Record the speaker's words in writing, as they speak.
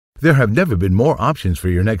There have never been more options for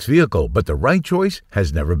your next vehicle, but the right choice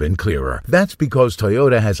has never been clearer. That's because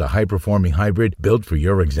Toyota has a high-performing hybrid built for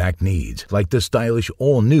your exact needs, like the stylish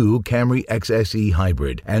all-new Camry XSE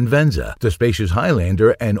Hybrid and Venza, the spacious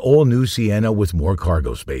Highlander and all-new Sienna with more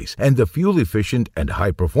cargo space, and the fuel-efficient and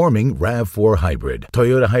high-performing RAV4 Hybrid.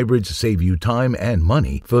 Toyota hybrids save you time and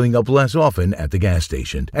money, filling up less often at the gas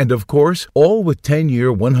station. And of course, all with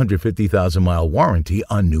 10-year, 150,000-mile warranty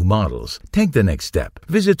on new models. Take the next step.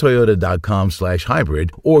 Visit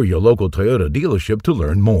Toyota.com/hybrid or your local Toyota dealership to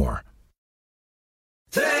learn more.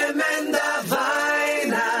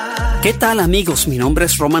 ¿Qué tal, amigos? Mi nombre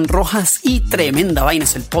es Román Rojas y Tremenda Vaina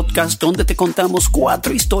es el podcast donde te contamos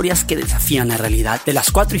 4 historias que desafían la realidad. De las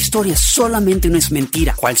 4 historias, solamente una es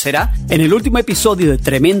mentira. ¿Cuál será? En el último episodio de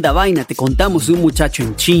Tremenda Vaina te contamos de un muchacho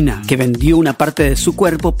en China que vendió una parte de su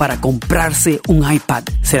cuerpo para comprarse un iPad.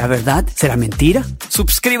 ¿Será verdad? ¿Será mentira?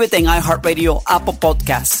 Suscríbete en iHeartRadio, Apple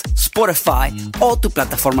Podcasts, Spotify o tu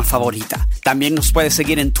plataforma favorita. También nos puedes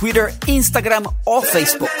seguir en Twitter, Instagram o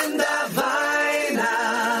Facebook.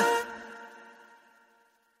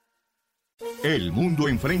 El mundo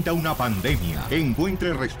enfrenta una pandemia.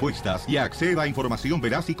 Encuentre respuestas y acceda a información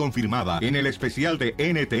veraz y confirmada en el especial de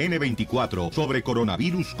NTN24 sobre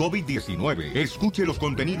coronavirus COVID-19. Escuche los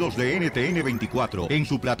contenidos de NTN24 en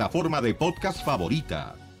su plataforma de podcast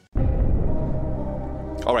favorita.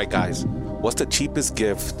 All right, guys. What's the cheapest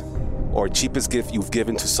gift you've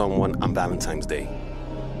given to someone on Valentine's Day?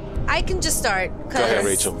 I can just start. Go ahead,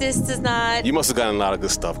 Rachel. This does not... You must have gotten a lot of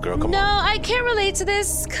good stuff, girl. Come on. No, I can't relate to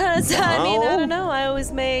this because, I don't know. I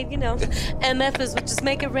always made, MFs would just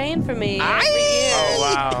make it rain for me every year. Oh,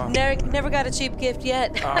 wow. Never got a cheap gift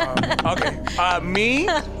yet. Okay. Me?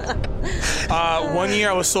 1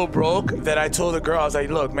 year I was so broke that I told the girl, I was like,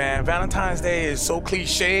 look, man, Valentine's Day is so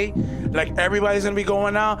cliche. Like, everybody's going to be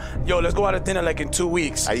going out. Yo, let's go out to dinner like in 2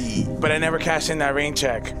 weeks. Aye. But I never cashed in that rain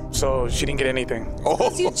check, so she didn't get anything.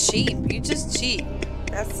 Because you cheap. You just cheap.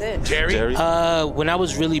 That's it. Jerry? When I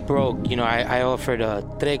was really broke, I offered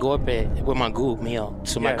tres golpes with my group meal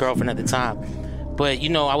to my girlfriend at the time. But,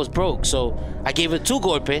 I was broke, so I gave her 2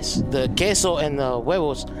 golpes, the queso and the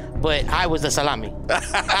huevos, but I was the salami.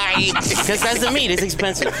 Because that's the meat. It's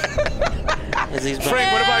expensive.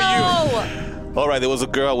 Frank, what about you? All right, there was a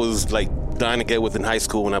girl I was like dying to get with in high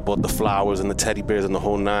school when I bought the flowers and the teddy bears and the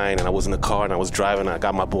whole nine, and I was in the car and I was driving, and I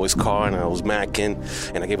got my boy's car and I was macking,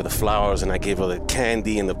 and I gave her the flowers and I gave her the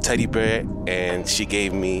candy and the teddy bear, and she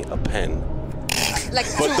gave me a pen. Like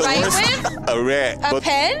to write with? A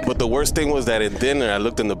pen? But the worst thing was that in dinner I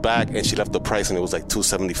looked in the back and she left the price and it was like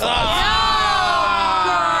 $275.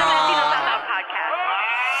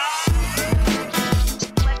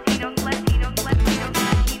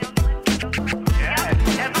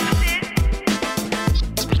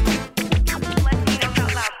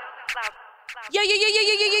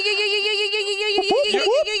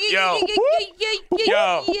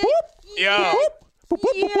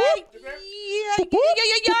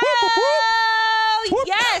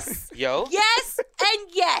 Yes. Yo. Yes and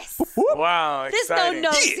yes. Wow, There's exciting.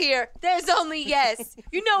 no no's here. There's only yes.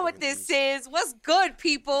 You know what this is. What's good,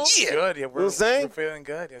 people? Yeah. Good. Yeah, we're feeling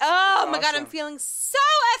good. It's My God, awesome. I'm feeling so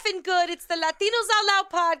effing good. It's the Latinos Out Loud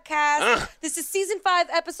podcast. This is season 5,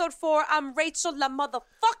 episode 4. I'm Rachel La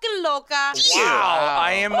Motherfucking Loca. Wow.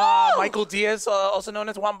 I am Michael Diaz, also known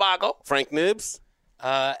as Juan Bago. Frank Nibs.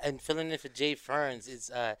 And filling in for Jay Ferns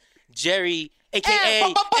is Jerry, a.k.a.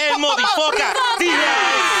 El Motherfucker Diaz.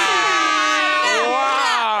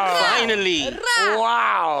 Wow. Finally.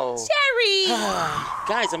 Wow. Jerry.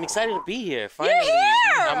 Guys, I'm excited to be here. Finally. You're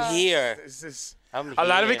here. I'm here. This is I'm a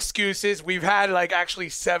lot of here. excuses. We've had actually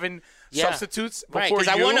 7 substitutes before Right, because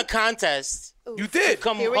I won a contest. You did.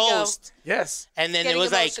 Come Here we go. host. Yes. And then Getting there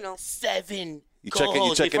was emotional. 7 You checking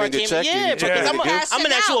co-hosts in before I your came. check? Yeah, You checking because in your gift? I'm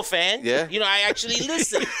an actual out. fan. Yeah. I actually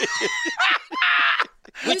listen.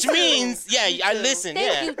 Which do. means, I listen.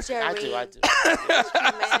 Thank yeah. you, Jerry. I do.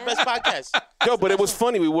 It's the best podcast. Yo, but it was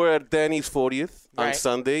funny. We were at Danny's 40th on Right.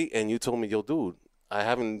 Sunday, and you told me, yo, dude, I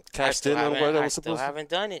haven't cashed in I on what I was still supposed to. haven't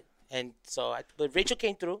done it. And so, but Rachel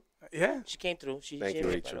came through. Yeah. She came through. Thank you, did,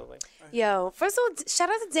 Rachel. by the way. Yo, first of all, shout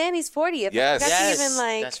out to Danny's 40th. Yes. I forgot to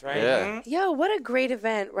even That's right. Yeah. Yo, what a great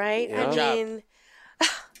event, right? Yeah.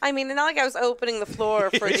 I mean, not like I was opening the floor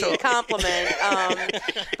for the compliment,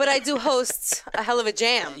 but I do host a hell of a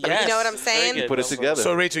jam. Yes. You know what I'm Very saying? good. Put us together.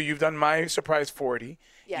 So, Rachel, you've done my surprise 40.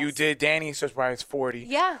 Yes. Yes. You did Danny's surprise 40.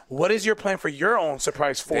 Yeah. What is your plan for your own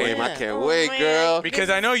surprise 40? Damn, I can't wait, girl. Because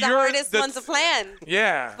This I know is the you're hardest one to plan.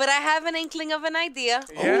 Yeah. But I have an inkling of an idea.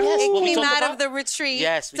 Yeah. yes. It What we came talked out about? of the retreat.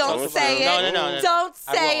 Yes, we Don't talked say about it. it. No. Don't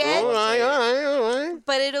say I it. won't. All right.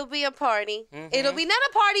 But it'll be a party. It'll be not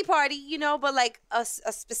a party, you know, but like a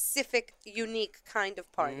specific, unique kind of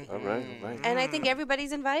party. All right. And I think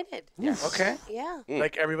everybody's invited. Okay. Yeah.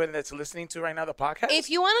 Like everybody that's listening to right now the podcast? If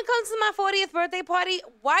you want to come to my 40th birthday party,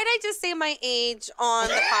 why'd I just say my age on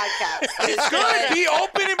the podcast? It's good. Be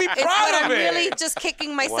open and be It's proud when of I'm it. really just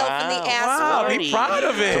kicking myself in the Wow. ass. Wow, for. be proud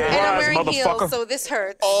of it. And I'm wearing motherfucker. heels, so this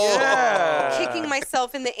hurts. Yeah. Kicking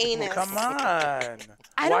myself in the anus. Come on.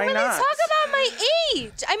 I don't Why really not? talk about my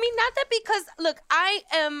age. I mean, not that because, look, I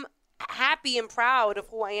am happy and proud of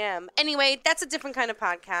who I am. Anyway, that's a different kind of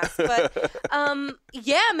podcast. But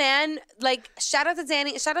yeah, man, like shout out to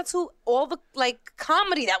Danny. Shout out to all the like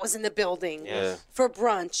comedy that was in the building for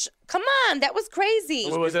brunch. Come on, that was crazy.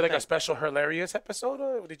 Was it like a special hilarious episode,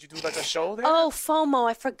 or did you do like a show there? Oh, FOMO,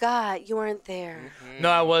 I forgot. You weren't there. No,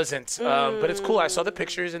 I wasn't. But it's cool. I saw the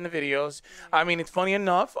pictures and the videos. I mean, it's funny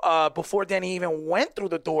enough. Before Danny even went through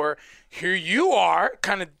the door, here you are,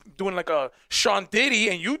 kind of doing like a Sean Diddy,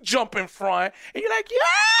 and you jump in front, and you're like,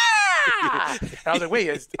 yeah! And I was like, wait,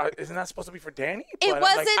 isn't that supposed to be for Danny? It But I'm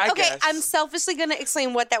wasn't. like, I Okay, guess. I'm selfishly going to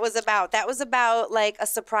explain what that was about. That was about like a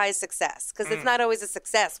surprise success, because it's not always a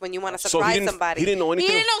success when you want to So he surprise didn't- somebody. he didn't know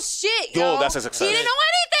anything? He didn't know shit, Yo, yo. that's a success. He didn't know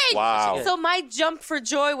anything. Wow. So my jump for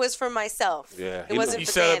joy was for myself. Yeah. It wasn't You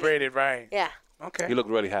for Danny. celebrated, right? Yeah. Okay. He looked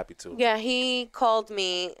really happy too. Yeah, he called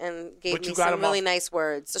me and gave But you me got some him really off- nice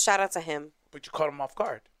words. So shout out to him. But you caught him off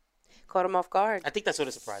guard. Caught him off guard. I think that's what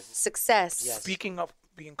a surprise is. Success. Yes. Speaking of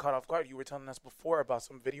being caught off guard, you were telling us before about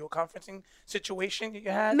some video conferencing situation you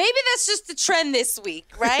had. Maybe that's just the trend this week,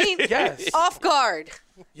 right? Yes. Off guard.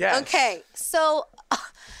 Yes. Okay, so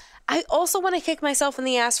I also want to kick myself in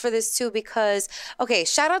the ass for this too because, okay,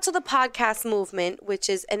 shout out to the podcast movement, which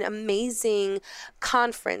is an amazing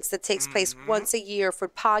conference that takes place once a year for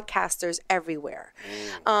podcasters everywhere.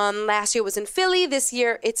 Last year was in Philly. This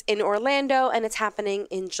year it's in Orlando, and it's happening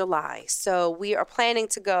in July. So we are planning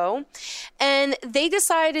to go. And they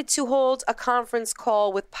decided to hold a conference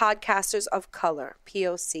call with podcasters of color,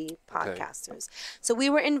 POC podcasters. So we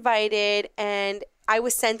were invited, and I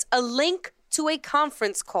was sent a link to a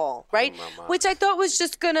conference call, right? Which I thought was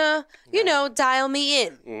just gonna, you know, dial me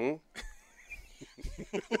in.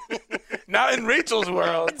 Not in Rachel's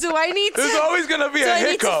world. Do I need to? There's always going to be do a I need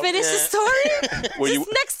hiccup. to finish the story? Just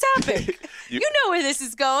next topic. You know where this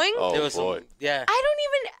is going. Oh, There was boy. some, yeah. I don't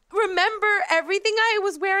even remember everything I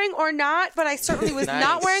was wearing or not, but I certainly was not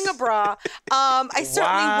Nice. wearing a bra. I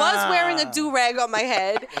certainly was wearing a do-rag on my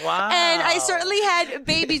head. Wow. And I certainly had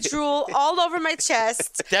baby drool all over my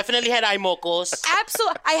chest. Definitely had eye mocos.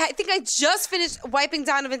 Absolutely. I think I just finished wiping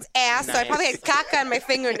Donovan's ass, so I probably had caca on my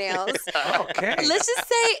fingernails. Okay. Let's just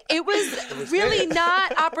say it was really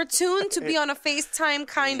not opportune to be on a FaceTime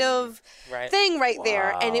kind of thing right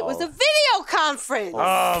there. And it was a video conference.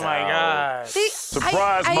 Oh, my God.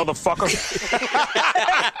 Surprise, motherfucker.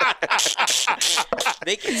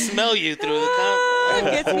 They can smell you through the camera.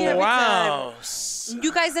 It gets me every Wow. time.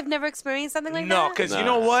 You guys have never experienced something like No, that? because you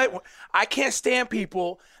know what? I can't stand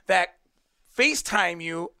people that FaceTime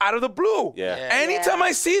you out of the blue. Yeah. Anytime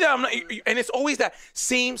I see them, I'm like, and it's always that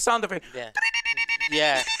same sound effect. Yeah.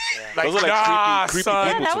 Yeah. Like, Those are like nah, creepy son.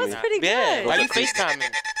 Yeah, people that to was me. pretty Yeah. good. Why are you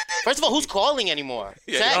FaceTiming? First of all, who's calling anymore?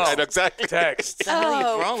 Text? I know exactly. Text. What the hell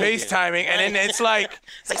is wrong with you? FaceTiming, and then it's like,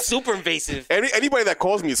 It's like super invasive. Anybody that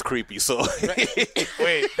calls me is creepy, so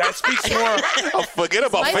wait, that speaks more. forget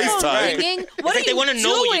about My phone's FaceTime. ringing. It's What like are they you want to know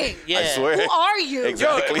what doing? you. Yeah. I swear. Who are you?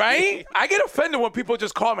 Exactly. Yo, right? I get offended when people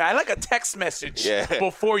just call me. I like a text message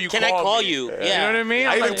before you Can call me. I call you? You Yeah. know what I mean?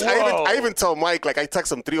 I I'm even, like, I, even, whoa. I even tell Mike, like, I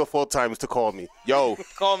text him 3 or 4 times to call me. Yo,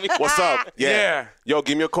 Call me. what's up? Yeah. Yo,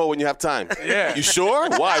 give me a call when you have time. Yeah. You sure?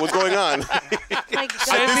 Why? What's going on? My I did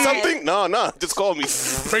God. something? No. Just call me.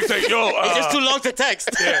 Frank's like, yo, It's just too long to text.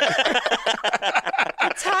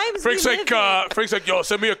 Times Frank's we like, live in. Frank's like, yo,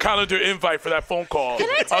 send me a calendar invite for that phone call. Can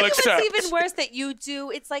I tell I'll you accept. what's even worse that you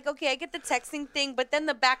do? It's like, okay, I get the texting thing, but then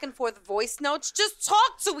the back and forth voice notes, just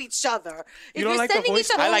talk to each other. If You don't you're like the sending voice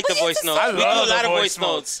each other, I like the but voice it's a- notes. I We do love a lot the of voice voice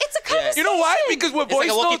notes. It's a conversation. You know why? Because with It's like voice a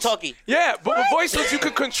notes, walkie-talkie. yeah, but with voice notes you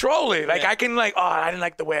can control it. Like I can like, oh, I didn't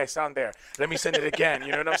like the way I sound there. Let me send it again.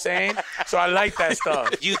 You know what I'm saying? So I like that stuff.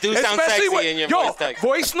 You do sound Especially sexy with, in your yo, voice text.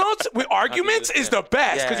 voice notes with arguments is the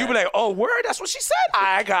best because Yeah. you be like, oh, word, that's what she said.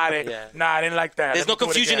 I got it. Yeah. Nah, I didn't like that. There's Let no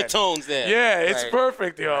me do it confusion of again. tones there. Yeah, it's Right.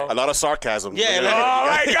 perfect, yo. A lot of sarcasm. Yeah, Oh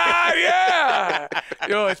my God, yeah.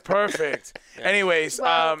 Yo, it's perfect. Anyways,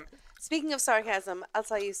 Well, Speaking of sarcasm, I'll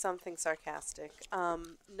tell you something sarcastic.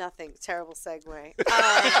 Nothing. Terrible segue. Nothing.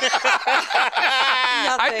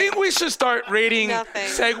 I think we should start rating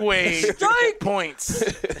segue points.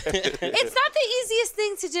 It's not the easiest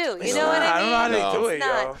thing to do. You know what I mean? I don't know how they do it,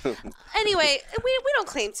 not. yo. Anyway, we don't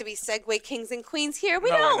claim to be segue kings and queens here. We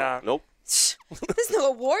No, don't. we're not. Nope. There's no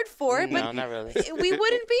award for it, but No, not really. we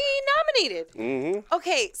wouldn't be nominated. Mm-hmm.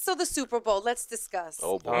 Okay, so the Super Bowl. Let's discuss.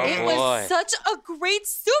 Oh, boy. It was such a great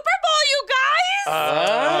Super Bowl, you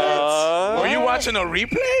guys. Were you watching a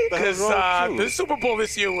replay? Because the Super Bowl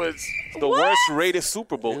this year was the worst rated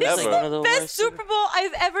Super Bowl This is ever. the best Super Bowl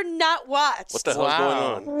I've ever not watched. What the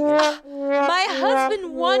hell's going on? My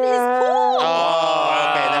husband won his pool.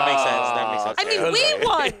 Oh, okay, that makes sense. That makes sense. I mean, we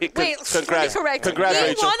won. Wait, let me Congrats. correct you. Congrats, We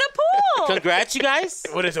Rachel. won a pool. Congrats, you guys.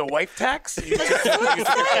 what is it, wife tax?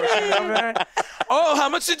 Oh, how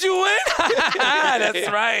much did you win? That's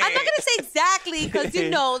right. I'm not gonna say exactly because the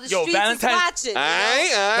Yo, streets Valentine's- is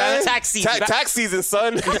watching. Tax season. Tax season,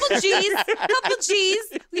 son. Couple G's. You know what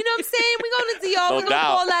I'm saying? We're going to DR. No We're going to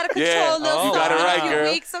doubt. fall out of control. Yeah. Little You got stuff it in a right, few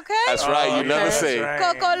girl. Weeks, okay? That's right. You never that's say. right.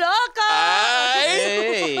 Coco Loco.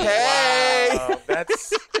 Hey. Hey.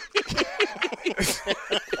 That's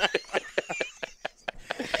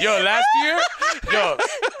Yo, last year,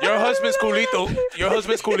 your husband's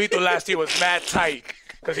culito last year was mad tight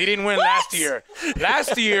because he didn't win last year.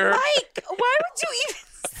 Last year, Mike, why would you even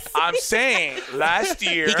I'm saying last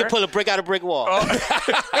year. He could pull a brick out of brick wall. Why are you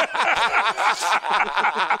talking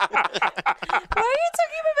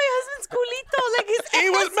about my husband's culito like his He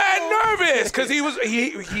was asshole? mad nervous because he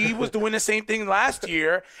was doing the same thing last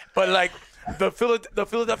year, but like the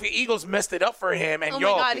Philadelphia Eagles messed it up for him, and Oh my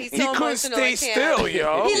God, he's so he couldn't emotional, stay I can't. still,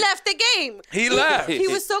 yo. He left the game. He left. He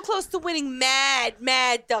was so close to winning mad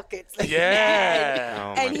ducats. Like,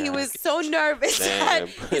 Yeah. Oh, and he was so nervous that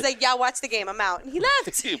he's like, "Y'all watch the game. I'm out." And he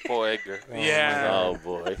left. Poor Edgar. Yeah. Oh,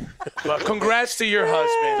 boy. But congrats to your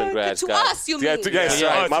husband. Congrats, To guys. us, you Yeah, mean. yes,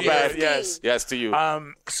 Yeah. right. My To you, bad. yes. Yes, to you.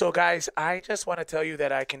 So guys, I just want to tell you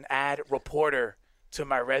that I can add reporter to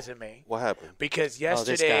my resume. What happened? Because this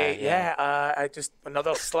yesterday, guy, I just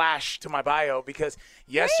another slash to my bio because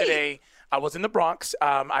yesterday I was in the Bronx.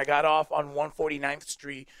 I got off on 149th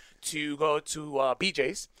Street to go to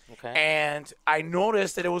BJ's, Okay. and I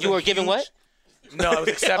noticed that it was You were giving what? No, I was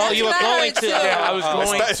accepting. Oh, you were That's what I going heard, to. too. Yeah, I was going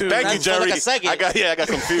to. Thank you, That's for like Jerry. a second. I got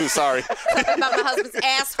confused. Sorry. About my husband's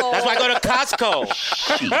asshole. That's why I go to Costco.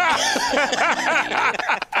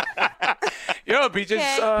 Yo,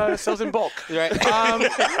 BJ's sells in bulk. Right.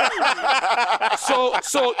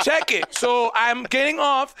 So check it. So I'm getting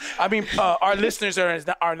off. I mean, our listeners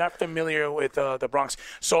are not familiar with the Bronx.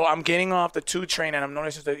 So I'm getting off the 2 train, and I'm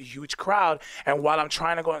noticing there's a huge crowd. And while I'm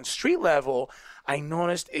trying to go on street level, I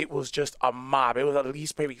noticed it was just a mob. It was at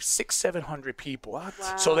least maybe 600-700 people. Wow.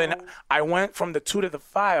 So then I went from the 2 to the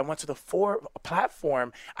 5. I went to the 4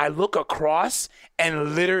 platform. I look across,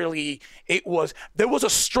 and literally there was a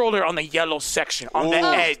stroller on the yellow section on the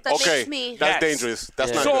edge. That Okay, makes me that's Yes. dangerous.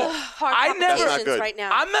 That's not So good. heart I never. That's not palpitations good. right now.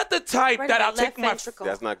 I'm not the type Right that now, I'll take left my. ventricle.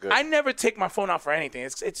 That's not good. I never take my phone out for anything.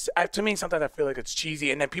 It's to me sometimes I feel like it's cheesy,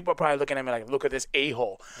 and then people are probably looking at me like, "Look at this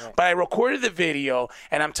a-hole." But I recorded the video,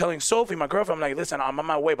 and I'm telling Sophie, my girlfriend, I'm like, "Listen, I'm on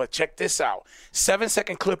my way, but check this out."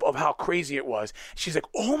 7-second clip of how crazy it was. She's like,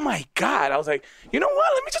 "Oh my God!" I was like, "You know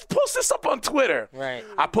what? Let me just post this up on Twitter." Right.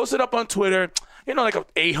 I posted up on Twitter, like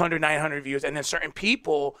 800, 900 views, and then certain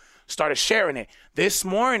people started sharing it. This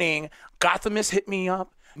morning, Gothamist hit me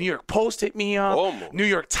up. New York Post hit me up. Como? New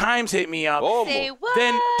York Times hit me up. Say what?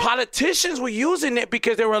 Then politicians were using it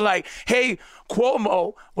because they were like, "Hey,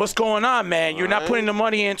 Cuomo, what's going on, man? You're not putting the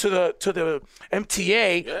money into the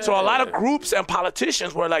MTA." So a lot of groups and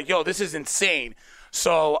politicians were like, "Yo, this is insane."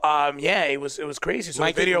 So it was crazy. So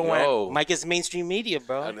Mike, the video went. Mike is mainstream media,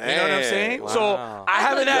 bro. You know what I'm saying? So Wow. I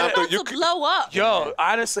haven't You're had. about to blow up. Yo,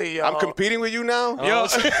 honestly, I'm competing with you now? Yo,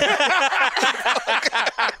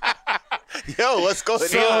 Yo, what's going on?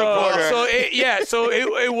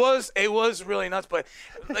 it was really nuts. But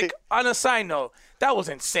like on a side note, that was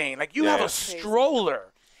insane. Like you have Yeah. a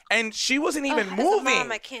stroller, and she wasn't even As a moving.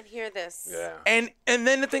 mom, I can't hear this. Yeah. And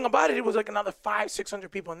then the thing about it was like another 500-600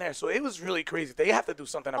 people in there. So it was really crazy. They have to do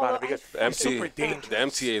something about it because it's super dangerous. The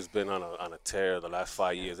MTA has been on a tear the last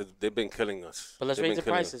 5 years. They've been killing us. But let's They've raise been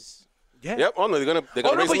the killing us. prices. Yeah. Yep. Oh no, they're gonna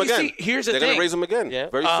Oh, no, raise but them you again. see, here's the they're thing. gonna raise them again Yeah.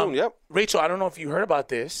 very soon. Yep. Rachel, I don't know if you heard about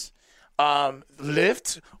this.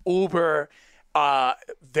 Lyft, Uber,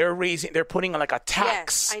 they're putting like a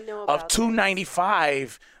tax Yes, I know of about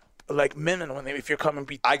 $2.95 like minimum if you're coming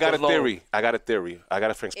I got below. a theory. I got a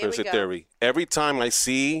conspiracy go. theory. Every time I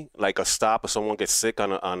see like a stop or someone gets sick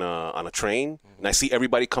on a train, and I see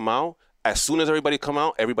everybody come out, as soon as everybody come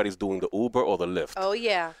out, everybody's doing the Uber or the Lyft. Oh,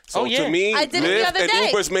 yeah. So to me, I did it the Lyft other and day.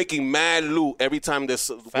 Uber's making mad loot every time there's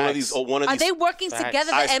one of these. Are they working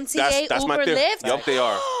together, the MTA, that's Uber, my theory. Lyft? Yup, they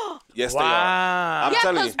are. Yes, they are. I'm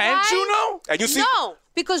telling you. And Juno? And you see, No,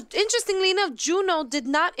 because interestingly enough, Juno did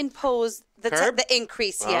not impose the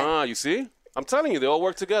increase yet. you see? I'm telling you, they all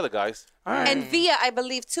work together, guys. And Via, I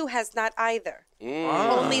believe, too, has not either.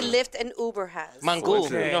 Only Lyft and Uber has. Mangu.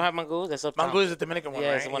 Okay. You don't have Mangu? That's uptown. Mangu is the Dominican one, Yeah,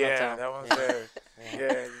 right? it's the one yeah, uptown. that one's there.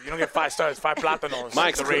 Yeah, you don't get 5 stars, 5 platanos.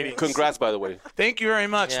 Mike, the ratings. congrats, by the way. Thank you very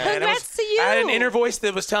much, Yeah. man. Congrats to you. I had an inner voice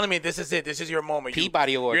that was telling me, this is it. This is your moment.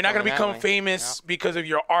 Peabody Award You're not going to coming become that way. famous because of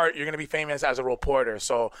your art. You're going to be famous as a reporter.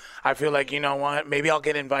 So I feel like, you know what? Maybe I'll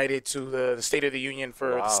get invited to the State of the Union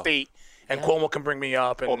for the state. And Cuomo can bring me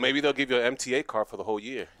up. And Or maybe they'll give you an MTA card for the whole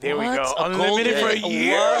year. there we go. A Unlimited for a golden-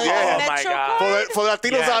 year? What? Oh, my Metro God. card? For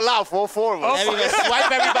Latinos Yes. are allowed, for 4 of us. Everybody swipe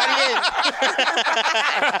everybody in.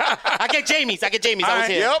 I get Jamie's. I was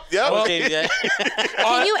here. Yep. I was Jamie's, yeah.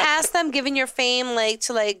 Can you ask them, given your fame,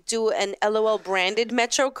 to do an LOL branded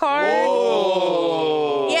Metro card?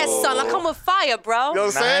 Yes, son. I'll come with fire, bro. You know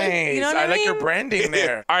what I'm saying? Nice. You know what I I like your mean? branding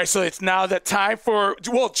there. All right, so it's now the time for,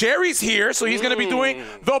 Jerry's here, so he's going to be doing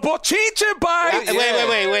the Bochinche Bite.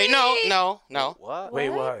 Wait. No. What? Wait,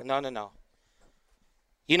 what? No.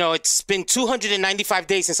 You know, it's been 295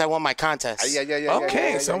 days since I won my contest. Yeah.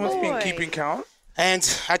 Okay, someone's been Boy. keeping count. And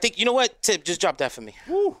I think, you know what? Tip, just drop that for me.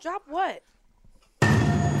 Drop what?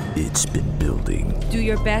 It's been building. Do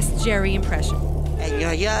your best Jerry impression.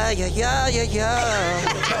 Yeah.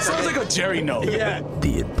 Sounds like a Jerry note.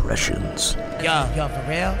 The impressions. Yo, for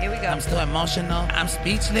real? Here we go. I'm still emotional. I'm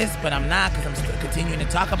speechless, but I'm not because I'm still continuing to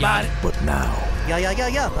talk about it. But now, Yo.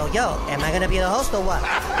 Oh, yo, am I going to be the host or what?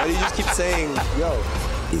 Why do you just keep saying, yo?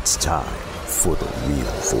 it's time for the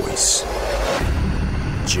real voice.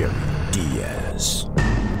 Jerry Diaz.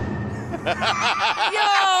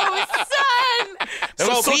 Yo, son! That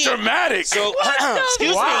was so be it. dramatic. So,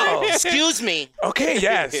 Wow. excuse me. Okay,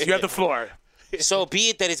 yes, you have the floor. So be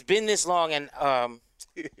it that it's been this long, and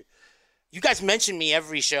you guys mention me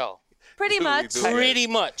every show. Pretty much. do. Pretty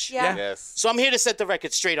much. Yeah. Yes. So I'm here to set the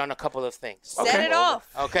record straight on a couple of things. Set it off.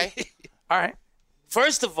 Okay? All right.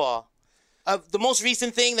 First of all, the most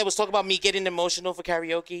recent thing that was talking about me getting emotional for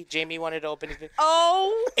karaoke, Jamie wanted to open it.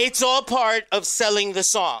 Oh. It's all part of selling the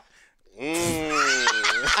song.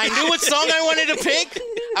 I knew what song I wanted to pick.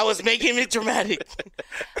 I was making it dramatic.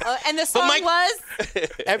 And the song was?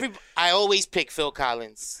 I always pick Phil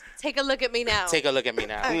Collins. Take a look at me now. Take a look at me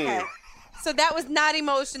now. Okay. So that was not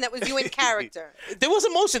emotion. That was you in character. There was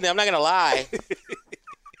emotion there. I'm not gonna lie,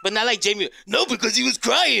 but not like Jamie. No, because he was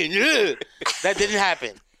crying. Yeah. That didn't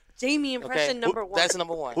happen. Jamie impression Okay, number one. That's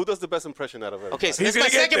number one. Who does the best impression out of everybody? Okay, so He's that's my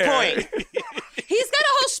gonna get second there. point. He's got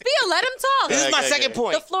a whole spiel. Let him talk. This is my second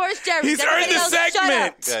point. The floor is Jerry's. He's earned Everybody the else, shut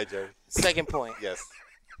segment. up. Yeah, Jerry. Second point. Yes.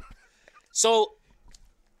 So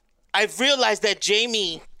I've realized that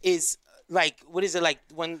Jamie is like, what is it like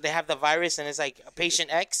when they have the virus and it's like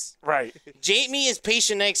patient X? Right. Jamie is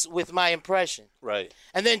patient X with my impression. Right.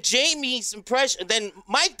 And then Jamie's impression, then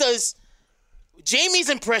Mike does Jamie's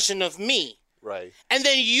impression of me. Right. And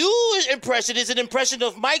then your impression is an impression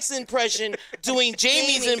of Mike's impression doing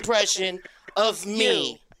Jamie's impression of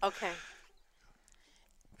me. Okay.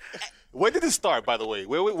 Where did it start, by the way?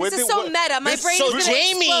 Where This is so meta. My brain so is going to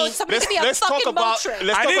Jamie- explode. Somebody give me a fucking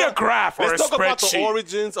Motrin. I need a graph or Let's a talk about the spreadsheet.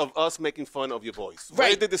 origins of us making fun of your voice. Where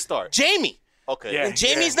Right. did it start? Jamie. Okay. Yeah. And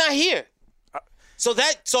Jamie's not here. So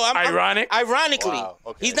I'm Ironic? ironically, Wow,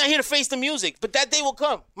 okay. he's not here to face the music, but that day will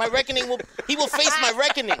come. My reckoning he will face my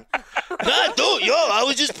reckoning. Nah, dude, I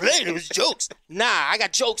was just playing. It was jokes. Nah, I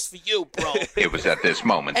got jokes for you, bro. It was at this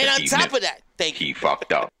moment And that on he top knew of that, thank you. he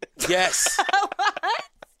fucked up. Yes.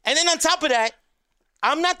 And then on top of that,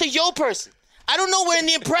 I'm not the yo person. I don't know where in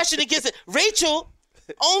the impression it gets it. Rachel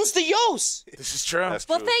owns the yos. This is true. That's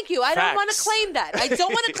Well, true. thank you. I don't want to Facts. claim that. I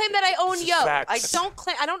don't want to claim that I own Yo. Facts.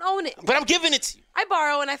 I don't own it. But I'm giving it to you. I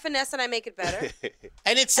borrow and I finesse and I make it better.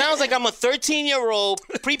 And it sounds like I'm a 13-year-old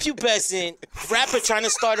prepubescent rapper trying to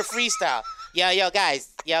start a freestyle. Yo, guys.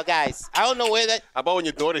 I don't know where that. How about when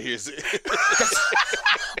your daughter hears it?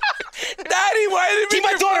 Daddy, why did Keep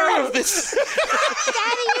you my daughter out of this.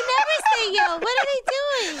 Daddy, you never say Yo. What are they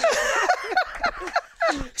doing?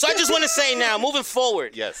 So I just want to say now, moving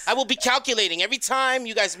forward, Yes. I will be calculating every time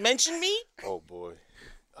you guys mention me. Oh, boy.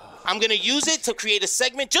 I'm gonna use it to create a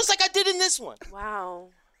segment, just like I did in this one, Wow.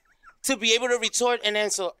 to be able to retort and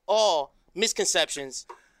answer all misconceptions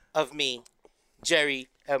of me, Jerry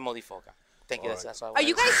El Modifoca. Thank you. That's why. Are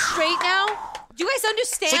you guys straight now? Do you guys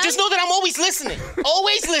understand? So just know that I'm always listening.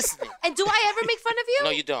 Always listening. And do I ever make fun of you? No,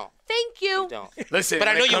 you don't. Thank you. You don't. Listen, But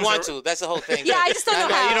I when know it you comes want to- to. That's the whole thing. Yeah, I just don't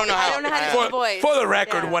know how. You don't know how. I don't know how to do the voice. For the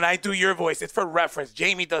record, Yeah. when I do your voice, it's for reference.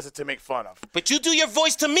 Jamie does it to make fun of. But you do your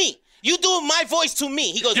voice to me. You do my voice to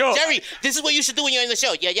me. He goes, Yo. Jerry, this is what you should do when you're in the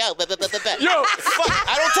show. Yeah, yeah. Blah, blah, blah, blah, blah. Yo. Fuck,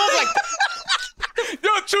 I don't talk like that. Yo,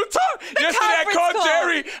 true talk. Yesterday I conference called call.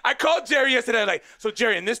 Jerry. I called Jerry yesterday. Like, so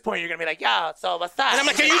Jerry, in this point, you're gonna be like, yo, so what's up? And I'm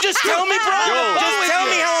like, can you just tell me, bro? Just tell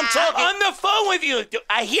me how I'm talking. on the phone with you.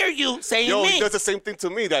 I hear you saying Yo, me. he does the same thing to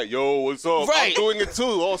me. That yo, what's up? Right. I'm doing it too,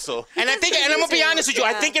 also. And I think, and I'm gonna be honest with you,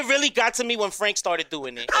 I Yeah. think it really got to me when Frank started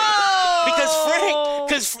doing it. Oh.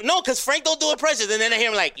 Because Frank don't do impressions, and then I hear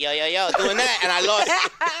him like, yo, doing that, and I lost.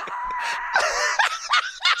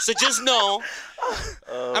 So just know,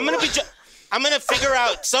 I'm gonna figure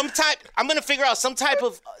out some type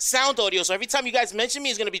of sound audio. So every time you guys mention me,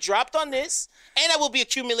 it's gonna be dropped on this, and I will be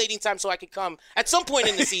accumulating time so I can come at some point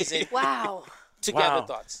in the season Wow. to gather Wow.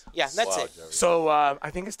 thoughts. Yeah, that's it. So I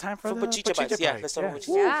think it's time for the Pachicha bites. Yeah, let's talk about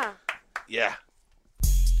Pachicha. Yeah. Yeah.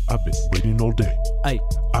 I've been waiting all day.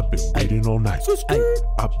 I've been waiting all night.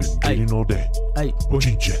 I've been waiting all day.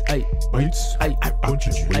 Pachicha bites. I've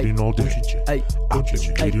been waiting all day. I've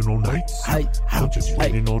been waiting all night. I've been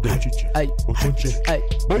waiting all day.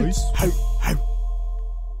 Pachicha bites.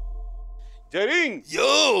 Jerin.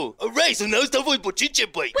 Yo, all right, so now it's time for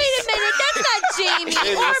Pachicha bites. Wait a minute, that's not Jamie.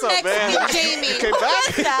 Hey, Or what's up, man? Mexican Jamie. You came Who back?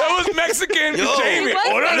 was that? That was Mexican Yo. Jamie. What?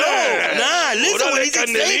 Órale. Nah, listen when he's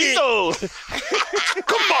excited.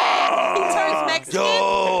 Come on. He turns Mexican.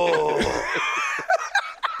 Yo.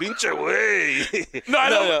 Pinche güey. No, I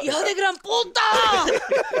don't. Hijo de gran puta.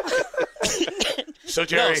 So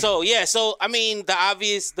Jerry. So I mean,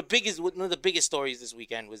 one of the biggest stories this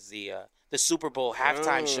weekend was the Super Bowl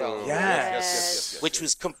halftime show. Yes. Which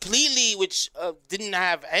didn't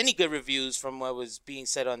have any good reviews from what was being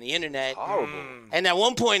said on the internet. Horrible. And at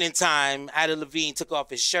one point in time, Adam Levine took off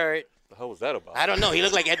his shirt. The hell was that about? I don't know. He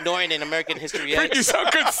looked like Ed Norton in American History X. You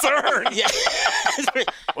sound concerned. Yeah.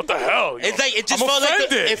 What the hell? It's like it just I'm felt like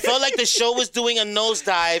offended. it felt like the show was doing a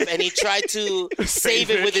nosedive, and he tried to save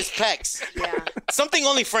it with his pecs. Yeah. Something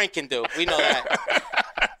only Frank can do. We know that.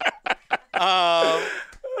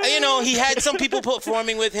 He had some people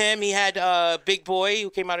performing with him. He had Big Boy who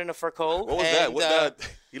came out in a fur coat. What was that? What that?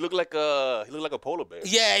 He looked like a polar bear.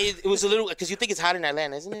 Yeah, it was a little because you think it's hot in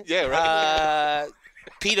Atlanta, isn't it? Yeah, right.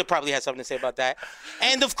 Peter probably has something to say about that.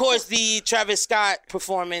 And of course, the Travis Scott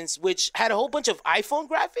performance, which had a whole bunch of iPhone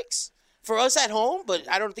graphics for us at home, but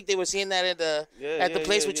I don't think they were seeing that at the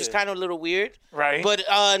place, which is kind of a little weird. Right. But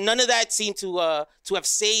none of that seemed to have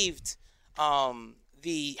saved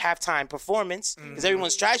the halftime performance because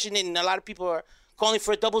everyone's trashing it, and a lot of people are calling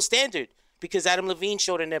for a double standard because Adam Levine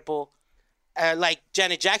showed a nipple. Like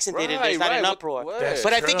Janet Jackson did it. There's not an uproar.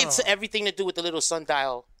 But I think it's everything to do with the little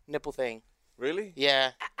sundial nipple thing. Really?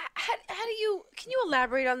 Yeah. How do you? Can you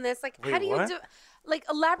elaborate on this? Like, how do you what? do? Like,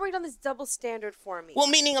 elaborate on this double standard for me. Well,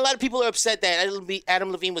 meaning a lot of people are upset that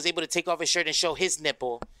Adam Levine was able to take off his shirt and show his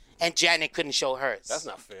nipple, and Janet couldn't show hers. That's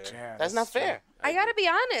not fair. Yeah, That's not fair. I gotta be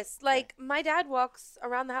honest. Like, my dad walks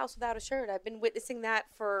around the house without a shirt. I've been witnessing that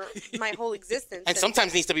for my whole existence. And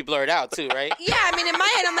sometimes needs to be blurred out too, right? Yeah, I mean, in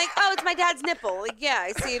my head, I'm like, oh, it's my dad's nipple. Like, yeah,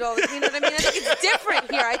 I see it all. You know what I mean? I think it's different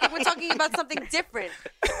here. I think we're talking about something different.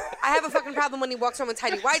 I have a fucking problem when he walks around with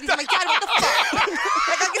tidy whities. I'm like, Dad, what the fuck?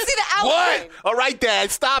 Like, I can see the outline. All right, Dad,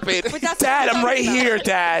 stop it. But that's Dad, what I'm we're right talking about. here,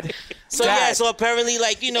 Dad. So Dad. yeah, so apparently,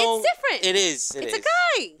 like, you know, It's different. It is. It's a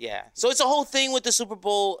guy. Yeah. So it's a whole thing with the Super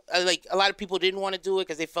Bowl. Like a lot of people didn't want to do it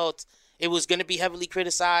because they felt it was going to be heavily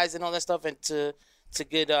criticized and all that stuff, and to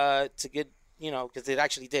get you know, because it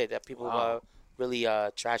actually did. That people really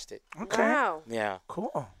trashed it. Okay. Wow. Yeah.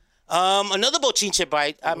 Cool. Another bochinche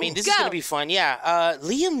bite. I mean, this is Go. going to be fun. Yeah.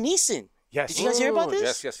 Liam Neeson. Yes. Did you guys hear about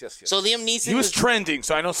this? Yes. So Liam Neeson. He was trending,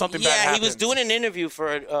 so I know something bad Yeah, happened. he was doing an interview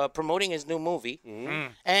for promoting his new movie,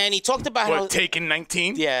 and he talked about how. What, Taken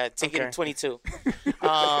 19? Yeah, Taken Okay. 22.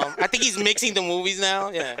 I think he's mixing the movies now.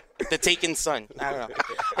 Yeah, the Taken Son. I don't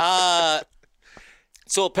know.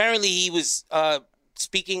 So apparently he was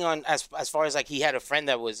speaking on as far as like he had a friend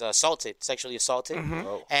that was sexually assaulted,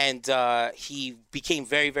 and he became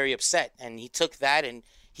very, very upset, and he took that and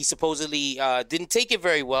he supposedly didn't take it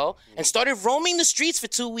very well and started roaming the streets for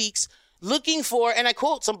 2 weeks looking for, and I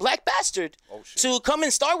quote, some black bastard to come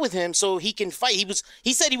and start with him so he can fight.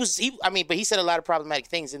 He said a lot of problematic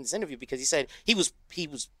things in this interview because he said he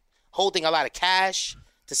was holding a lot of cash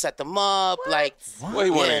to set them up. Like, Well, he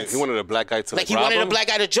wanted a black guy to like he rob wanted him? a black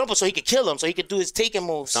guy to jump him so he could kill him, so he could do his taking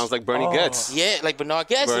moves. Sounds like Bernie Getz. Yeah, like Bernard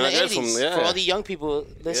Getz in the 80s. Yeah. For all the young people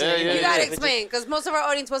listening. You gotta explain, because most of our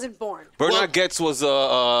audience wasn't born. Bernard Getz was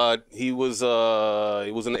he was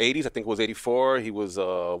in the 80s. I think it was 84. He was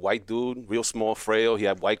a white dude, real small, frail. He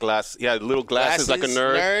had white glasses. He had little glasses like a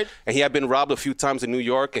nerd. And he had been robbed a few times in New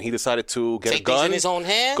York, and he decided to get a gun. In his own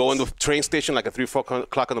hands. Go in the train station like at 3 or 4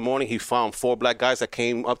 o'clock in the morning. He found 4 black guys that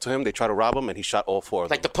came up to him. They tried to rob him, and he shot all 4 of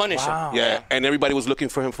them. Like the Punisher. Wow. Yeah, and everybody was looking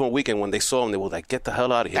for him for a weekend. When they saw him, they were like, "Get the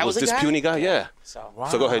hell out of here!" That was this the guy? puny guy? Yeah. So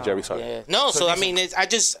go ahead, Jerry. Sorry. Yeah. No, so I mean, I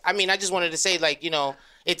just wanted to say, like, you know,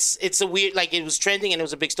 it's a weird, like, it was trending and it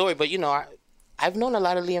was a big story, but you know, I've known a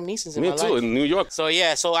lot of Liam Neesons in my life. Me too, in New York. So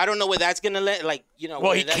yeah, so I don't know where that's gonna let, like, you know.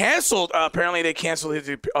 Well, he canceled. Apparently, they canceled his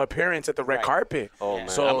appearance at the red carpet. Oh man,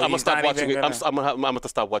 So I'm gonna he's stop not watching it. even I'm gonna have to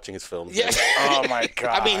stop watching his films. Yeah. Oh my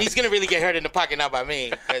god. I mean, he's gonna really get hurt in the pocket, not by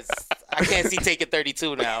me, because I can't see Taking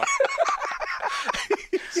 32 now.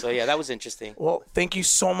 So yeah, that was interesting. Well, thank you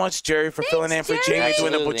so much, Jerry, for filling in for Jamie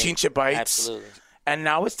doing the Bochinche Bites. Absolutely. And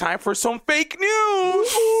now it's time for some fake news.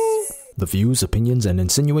 The views, opinions, and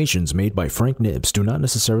insinuations made by Frank Nibbs do not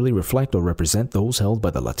necessarily reflect or represent those held by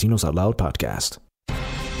the Latinos Out Loud podcast.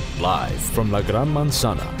 Live from La Gran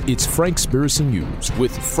Manzana, it's Frankspiracy News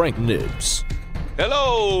with Frank Nibbs.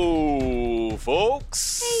 Hello,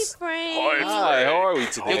 folks. Hey, Frank. Hi, how are we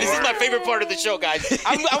today? Yo, this is my favorite part of the show, guys.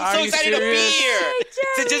 I'm so you excited to be serious? here.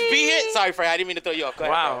 To just be here. Sorry, Frank, I didn't mean to throw you off. Go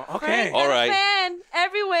ahead, Wow. Okay. Frank, All got a right. fan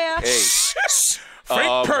everywhere. Hey.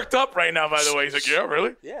 Frank perked up right now, by the way. He's like, yeah,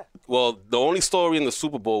 really? Yeah. Well, the only story in the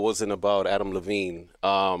Super Bowl wasn't about Adam Levine.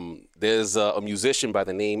 There's a musician by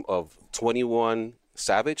the name of 21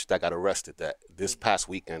 Savage that got arrested this past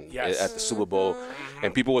weekend at the Super Bowl.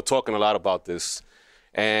 And people were talking a lot about this.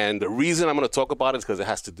 And the reason I'm going to talk about it is because it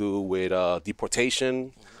has to do with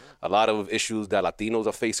deportation, a lot of issues that Latinos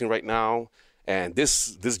are facing right now. And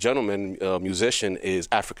this gentleman, musician, is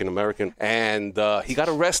African-American. And he got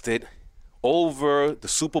arrested over the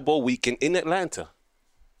Super Bowl weekend in Atlanta.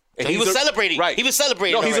 And So he was celebrating. Right. He was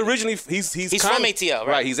celebrating. No, he's already. originally he's from ATL,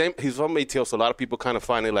 right? He's from ATL, so a lot of people kind of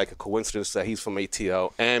find it like a coincidence that he's from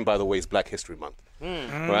ATL. And by the way, it's Black History Month,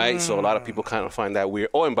 right? So a lot of people kind of find that weird.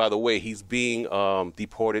 Oh, and by the way, he's being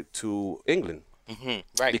deported to England,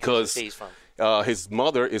 Right. because he's from. his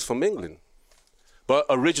mother is from England, but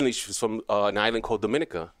originally she was from an island called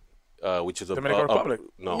Dominica, which is a Dominican Republic.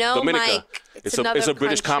 No, No, Dominica. Mike. It's another a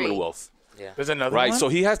British country. Commonwealth. Yeah. There's another Right, one? so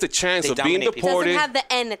he has the chance They of being dominate people. deported. Doesn't have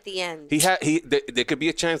the N at the end. There could be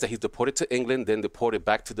a chance that he's deported to England, then deported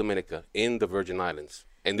back to Dominica in the Virgin Islands,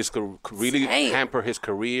 and this could really Damn. hamper his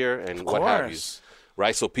career and what have you. course.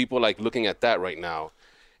 Right, so people are like looking at that right now,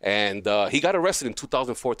 and he got arrested in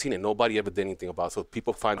 2014, and nobody ever did anything about it. So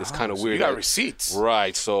people find this kind of so weird. you got like- receipts.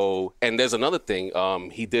 right? So, and there's another thing.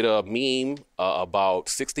 He did a meme about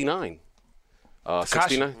 69.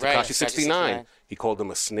 69, Right, Tekashi 69. 69. He called him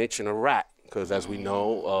a snitch and a rat. Because as we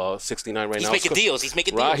know, 69 right He's now. making deals. He's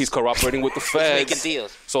making Right, deals. he's cooperating with the feds. making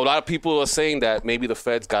deals. So a lot of people are saying that maybe the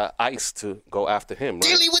feds got ice to go after him.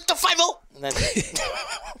 Right? Really with the 5-0.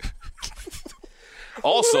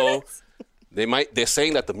 Also, they're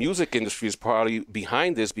saying that the music industry is probably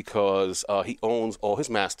behind this because he owns all his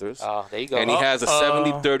masters. Oh, there you go. And he has a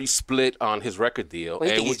 70-30 split on his record deal. What do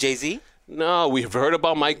you And think, he's Jay-Z? No, we've heard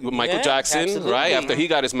about Michael Yeah, Jackson, absolutely. right? After he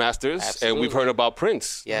got his masters, and we've heard about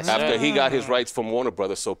Prince Yes, after sir. he got his rights from Warner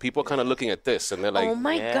Brothers. So people are kind of looking at this, and they're like, oh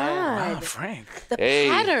my Wow, God. Frank. The "Hey,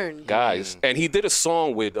 pattern. guys!" And he did a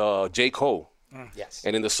song with J. Cole, Yes.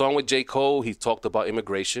 and in the song with J. Cole, he talked about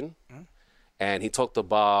immigration, and he talked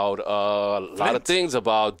about a lot of things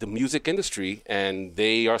about the music industry, and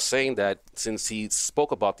they are saying that since he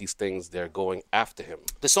spoke about these things, they're going after him.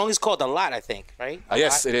 The song is called A Lot, I think, right?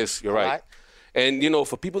 Yes, it is. You're A right. Lot. And,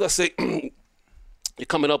 for people that say you're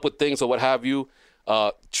coming up with things or what have you,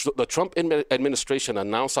 the Trump administration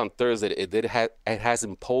announced on Thursday that it has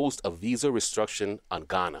imposed a visa restriction on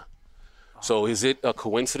Ghana. So is it a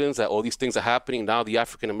coincidence that all these things are happening? Now the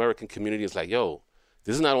African-American community is like, yo,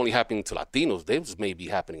 this is not only happening to Latinos, this may be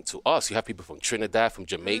happening to us. You have people from Trinidad, from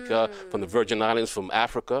Jamaica, from the Virgin Islands, from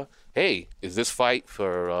Africa. Hey, is this fight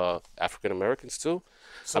for African-Americans too?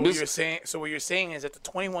 So what you're saying is that the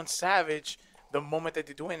 21 Savage, the moment that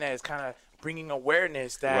they're doing that is kind of bringing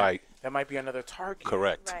awareness that that might be another target.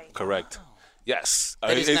 Correct. Right. Correct. Yes.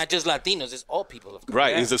 And it's not just Latinos, it's all people of color.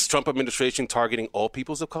 Right. Is this Trump administration targeting all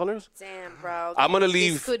peoples of colors? Damn, bro. I'm gonna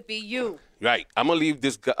leave. This could be you. Right. I'm gonna leave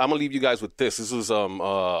you guys with this. This was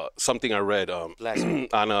something I read on an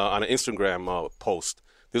Instagram post.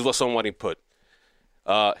 This is what somebody put.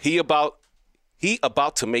 He about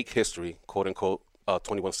to make history, quote unquote,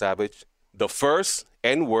 21 Savage, the first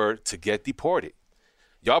N-word to get deported.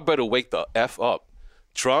 Y'all better wake the F up.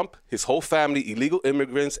 Trump, his whole family, illegal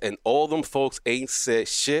immigrants, and all them folks ain't said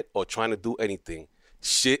shit or trying to do anything.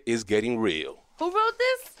 Shit is getting real. Who wrote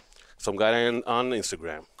this? Some guy on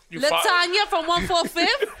Instagram. Latanya from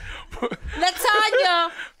 145th?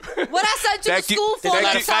 Latanya. What I sent you to school for,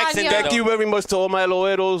 Latanya? Thank you very much to all my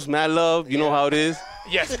loeros. Mad love. You know how it is.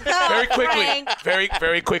 Yes. Very quickly.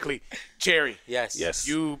 Very quickly. Jerry. Yes.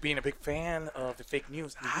 You being a big fan of the fake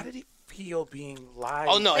news, how did it feel being live?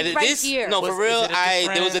 Oh, no. Like right here. No, for real,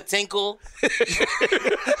 there was a tinkle.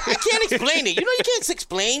 I can't explain it. You know, you can't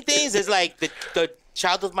explain things. It's like the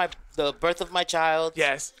birth of my child.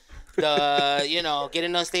 Yes.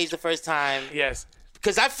 Getting on stage the first time. Yes.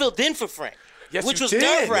 Because I filled in for Frank. Yes, which you was did.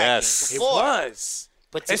 nerve-wracking. Yes. Before. It was.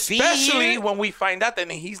 But to especially be here, when we find out that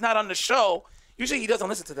he's not on the show. Usually he doesn't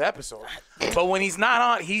listen to the episode. But when he's not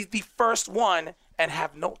on, he's the first one and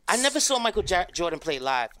have notes. I never saw Michael Jordan play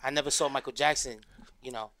live. I never saw Michael Jackson,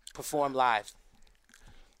 perform live.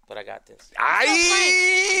 But I got this.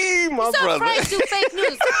 My brother. Frank do fake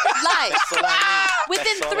news live.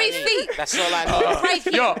 Within 3 feet. That's all I know. Right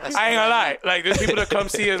here. Yo, I ain't gonna lie. Like, there's people that come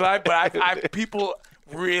see us live, but people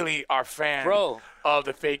really are fans of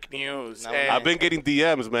the fake news. No. I've been getting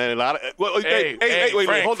DMs, man. A lot of. Wait,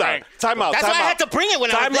 Frank, hold on. Time out. That's why I had to bring it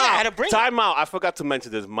when I was there. I had to bring it. Time out. I forgot to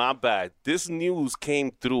mention this. My bad. This news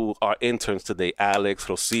came through our interns today, Alex,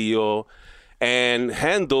 Rocio, and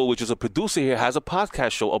Handel, which is a producer here, has a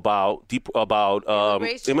podcast show about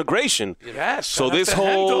immigration. Yes. So this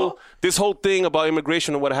whole thing about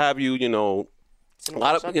immigration and what have you, a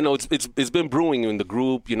lot of it's been brewing in the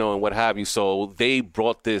group, and what have you. So they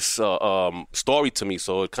brought this story to me,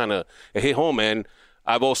 so it hit home, man.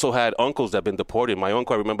 I've also had uncles that have been deported. My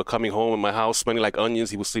uncle, I remember coming home in my house smelling like onions.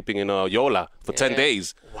 He was sleeping in Yola for 10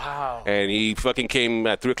 days. Wow. And he fucking came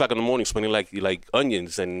at 3 o'clock in the morning smelling like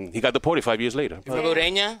onions, and he got deported 5 years later. Remember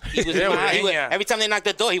Ureña? He was every time they knocked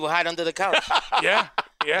the door, he would hide under the couch. Yeah.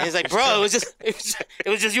 And he's like, bro, it was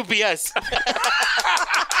just UPS.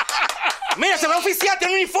 Mira, se ve oficial,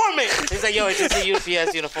 tiene un uniforme. He's like, yo, it's just a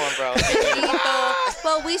UPS uniform, bro.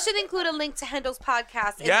 Well, we should include a link to Handel's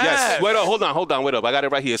podcast. Yes. Wait up, hold on, wait up. I got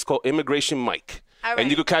it right here. It's called Immigration Mike. All right.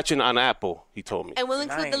 And you can catch it on Apple, he told me. And we'll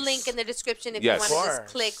include the link in the description if you want to just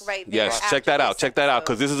click right there. Yes, check that out,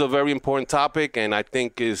 because this is a very important topic, and I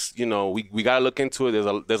think we got to look into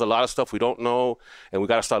it. There's a lot of stuff we don't know, and we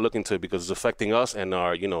got to start looking into it because it's affecting us and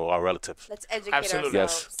our relatives. Let's educate ourselves.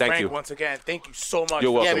 Yes, thank Frank, you. once again, thank you so much.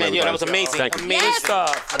 You're welcome. Yeah, man, that was amazing. Thank you. Amazing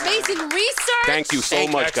stuff. Amazing research. Thank you so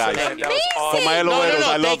much, guys. Amazing. For my Loeros,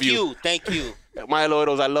 I love you. Thank you. My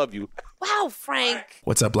Loeros, I love you. Wow, Frank.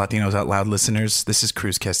 What's up, Latinos Out Loud listeners? This is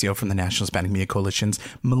Cruz Castillo from the National Hispanic Media Coalition's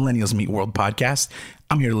Millennials Meet World podcast.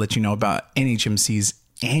 I'm here to let you know about NHMC's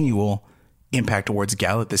annual Impact Awards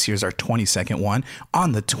Gala. This year's our 22nd one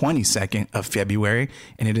on the 22nd of February.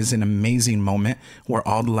 And it is an amazing moment where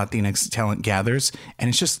all the Latinx talent gathers. And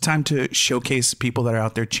it's just time to showcase people that are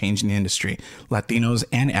out there changing the industry. Latinos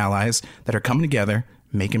and allies that are coming together,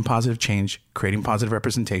 making positive change, creating positive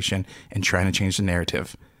representation, and trying to change the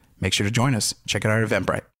narrative. Make sure to join us. Check out our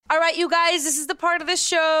Eventbrite. All right, you guys, this is the part of the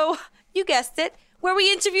show, you guessed it, where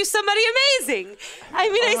we interview somebody amazing. I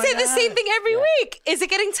mean, I say the same thing every week. Is it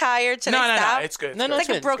getting tired? Should I stop? No, it's good. No, It's like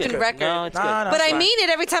it's a broken record. No, it's good. But I mean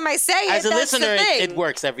it every time I say it. As a That's listener, the thing. it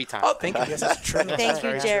works every time. Oh, thank you. Yes, that's true. Thank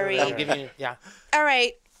you, Jerry. I'll give you, All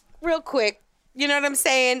right, real quick. You know what I'm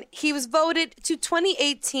saying? He was voted to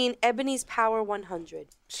 2018 Ebony's Power 100.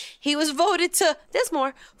 He was voted to, there's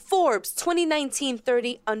more, Forbes 2019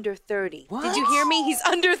 30 Under 30. What? Did you hear me? He's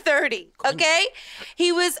under 30, okay?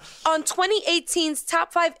 He was on 2018's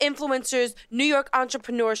Top 5 Influencers New York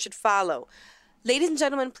Entrepreneurs Should Follow. Ladies and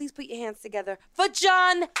gentlemen, please put your hands together for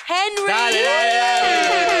John Henry.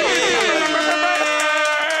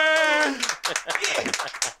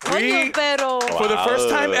 For the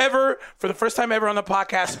first time ever on the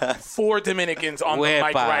podcast, 4 Dominicans on the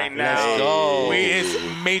mic right now. Let's go. It's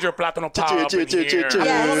major Plátano power up in here.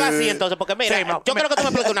 Vamos así entonces, porque mira, yo quiero que tú me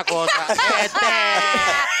expliques una cosa.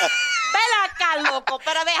 Ven acá, loco,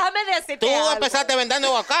 pero déjame decirte Tú algo. empezaste vendiendo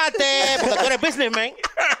aguacate porque tú eres businessman.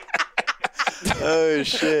 Oh,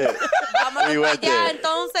 shit. We went there.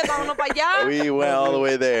 Entonces, vámonos para allá. We went all the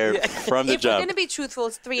way there from the If jump. we're going to be truthful,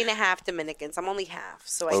 it's 3.5 Dominicans. I'm only half,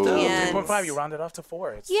 so I Still, can't. 3.5, you rounded off to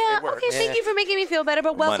 4. Yeah, okay, thank you for making me feel better.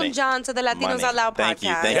 But welcome, Money. John, to the Latinos Out Loud Thank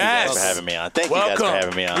podcast. you guys for having me on. Thank you Welcome. guys for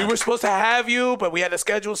having me on. We were supposed to have you, but we had a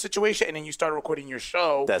schedule situation, and then you started recording your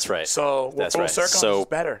show. That's right. So we're full circle. So It's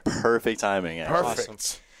better. Perfect timing. Actually. Perfect.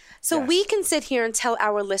 Awesome. So we can sit here and tell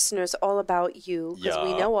our listeners all about you because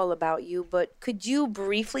we know all about you, but could you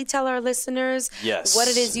briefly tell our listeners what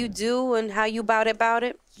it is you do and how you about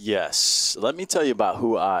it? Yes. Let me tell you about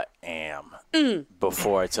who I am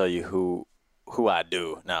before I tell you who I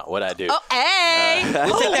do. Now, what I do. Oh, hey.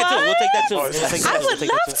 We'll take that too. I would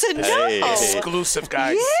love to know. Hey. Exclusive,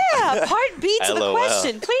 guys. Yeah, part B to the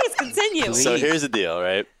question. Please continue. So here's the deal,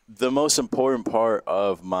 right? The most important part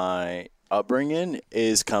of my upbringing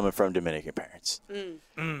is coming from Dominican parents.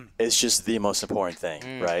 It's just the most important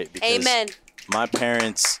thing, right? Because Amen. My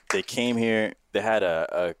parents, they came here. They had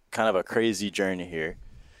a kind of a crazy journey here.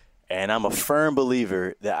 And I'm a firm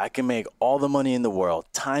believer that I can make all the money in the world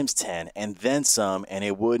times 10 and then some, and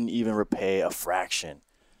it wouldn't even repay a fraction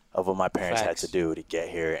of what my parents had to do to get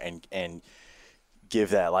here and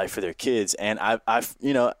give that life for their kids. And I've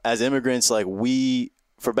as immigrants, like we,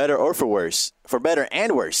 for better or for worse, for better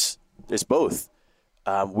and worse, it's both.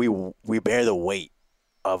 We bear the weight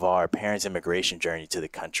of our parents' immigration journey to the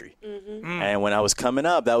country. And when I was coming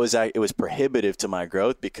up, it was prohibitive to my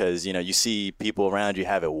growth because, you see people around you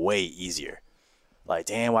have it way easier. Like,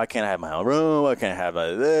 damn, why can't I have my own room? Why can't I have my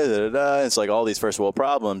It's like all these first world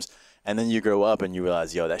problems. And then you grow up and you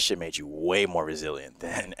realize, that shit made you way more resilient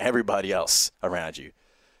than everybody else around you,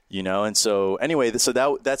 And so anyway, that's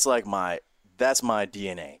my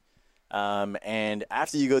DNA. And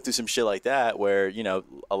after you go through some shit like that, where,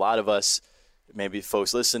 a lot of us, maybe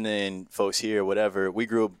folks listening, folks here, whatever, we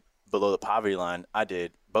grew up below the poverty line. I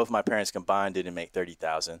did. Both my parents combined didn't make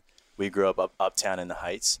 $30,000. We grew up uptown in the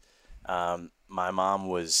Heights. My mom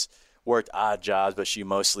worked odd jobs, but she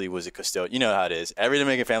mostly was a custodian. You know how it is. Every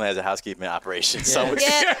Dominican family has a housekeeping operation. Somebody.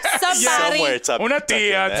 Somewhere Una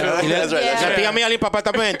tía, too. That's right. La tía mía limpa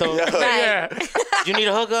apartamento. You need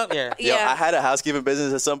a hookup? Yeah. I had a housekeeping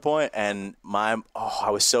business at some point, and I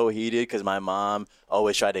was so heated because my mom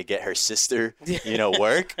always tried to get her sister,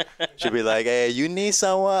 work. She'd be like, hey, you need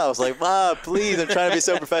someone? I was like, Mom, please, I'm trying to be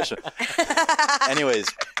so professional. Anyways.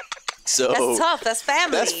 So that's tough. That's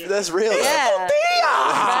family. That's real. Yeah.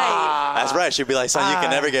 Right. That's right. She'd be like, son, you can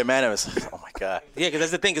never get mad at us. Oh, my God. Yeah, because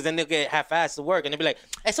that's the thing, because then they'll get half-assed to work, and they'll be like,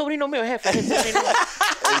 hey, sobrino mío, jefe.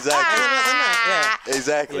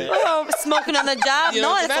 Exactly. Oh, smoking on the job.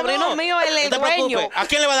 No, el sobrino mío es el dueño. ¿A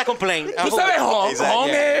quién le va a dar complaint? Tú sabes, Hong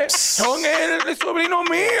es el sobrino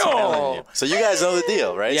mío. So you guys know the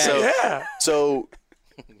deal, right? Yeah. So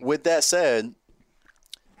with that said,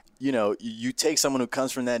 you take someone who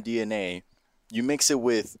comes from that DNA, you mix it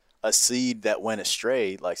with a seed that went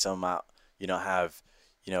astray, like some, have,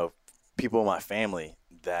 people in my family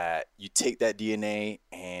that you take that DNA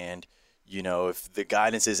and, if the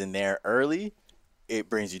guidance isn't there early, it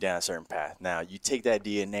brings you down a certain path. Now, you take that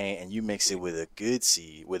DNA and you mix it with a good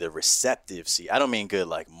seed, with a receptive seed. I don't mean good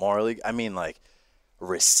like morally. I mean like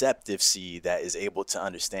receptive seed that is able to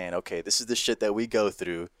understand, okay, this is the shit that we go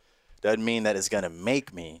through. Doesn't mean that it's going to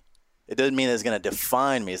make me. It doesn't mean that it's going to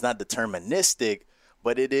define me. It's not deterministic,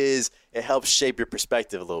 but it helps shape your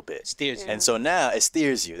perspective a little bit. Steers you. And so now it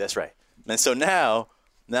steers you. That's right. And so now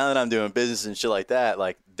that I'm doing business and shit like that,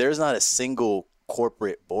 like there's not a single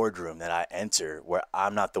corporate boardroom that I enter where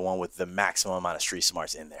I'm not the one with the maximum amount of street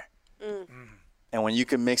smarts in there. And when you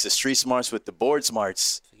can mix the street smarts with the board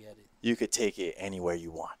smarts, you could take it anywhere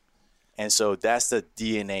you want. And so that's the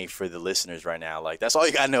DNA for the listeners right now. Like, that's all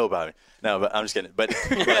you got to know about me. No, but I'm just kidding. But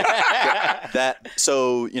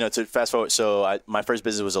so, to fast forward, so my first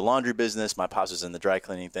business was a laundry business. My pops was in the dry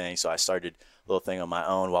cleaning thing. So I started a little thing on my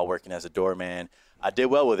own while working as a doorman. I did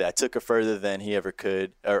well with it. I took it further than he ever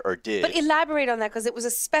could or did. But elaborate on that because it was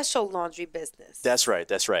a special laundry business. That's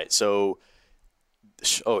right. So,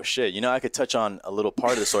 oh, shit. I could touch on a little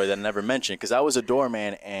part of the story that I never mentioned because I was a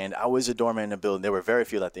doorman, and I was a doorman in a building. There were very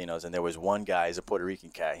few Latinos, and there was one guy, he's a Puerto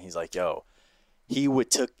Rican cat. He's like, yo, he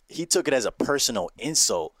took it as a personal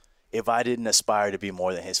insult if I didn't aspire to be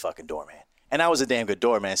more than his fucking doorman. And I was a damn good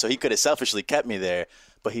doorman, so he could have selfishly kept me there.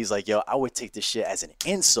 But he's like, yo, I would take this shit as an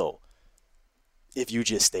insult if you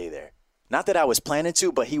just stay there. Not that I was planning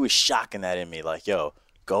to, but he was shocking that in me. Like, yo,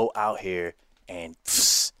 go out here and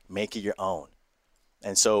make it your own.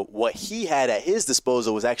 And so what he had at his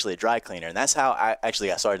disposal was actually a dry cleaner. And that's how I actually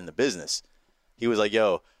got started in the business. He was like,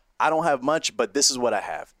 yo, I don't have much, but this is what I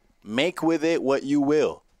have. Make with it what you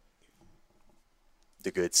will.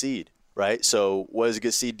 The good seed, right? So what does a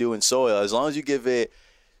good seed do in soil? As long as you give it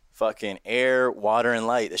fucking air, water, and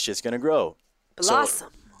light, that shit's going to grow. Blossom.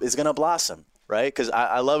 So it's going to blossom, right? Because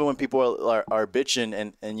I love it when people are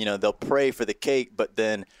bitching and you know they'll pray for the cake, but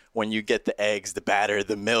then when you get the eggs, the batter,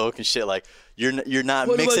 the milk and shit, like you're not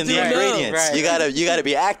mixing the ingredients. Right. You gotta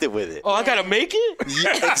be active with it. Oh, I gotta make it?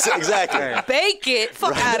 Yeah, exactly. Bake it.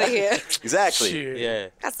 Fuck out of here. Exactly. Shit. Yeah.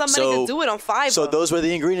 Got somebody to do it on Fiverr. So those were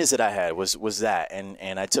the ingredients that I had was that,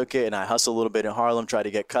 and I took it and I hustled a little bit in Harlem, tried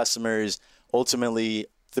to get customers. Ultimately,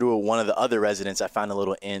 through one of the other residents, I found a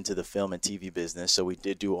little into the film and TV business. So we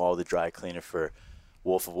did do all the dry cleaner for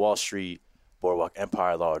Wolf of Wall Street, Boardwalk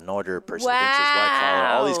Empire, Law and Order, Person of Interest, White Collar,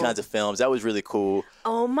 all these kinds of films. That was really cool.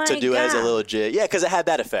 Oh my to do God. as a little jit. Yeah, because it had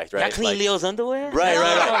that effect, right? Y'all clean Leo's underwear? Right.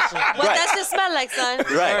 What Right. does it smell like, son?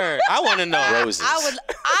 Right. I want to know. Roses. I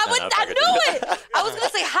knew it. I was gonna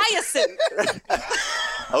say hyacinth.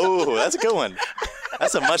 Oh, that's a good one.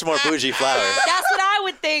 That's a much more bougie flower. That's what I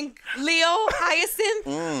would think. Leo,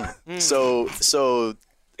 hyacinth. So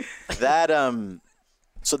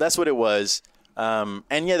that's what it was.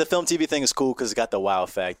 And yeah, the film TV thing is cool because it got the wow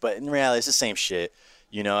effect. But in reality, it's the same shit.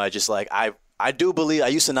 You know, I just like I do believe. I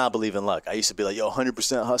used to not believe in luck. I used to be like, yo,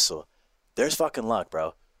 100% hustle. There's fucking luck,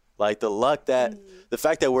 bro. Like the luck that the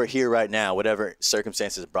fact that we're here right now, whatever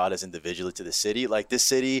circumstances brought us individually to the city, like this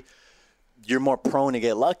city, you're more prone to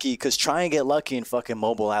get lucky because try and get lucky in fucking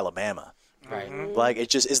Mobile, Alabama. Right. Like it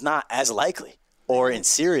just is not as likely. Or in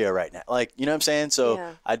Syria right now. Like, you know what I'm saying?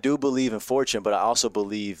 So I do believe in fortune, but I also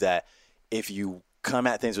believe that if you come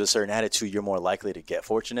at things with a certain attitude, you're more likely to get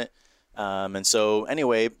fortunate. And so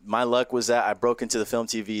anyway, my luck was that I broke into the film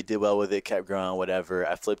TV, did well with it, kept growing, whatever.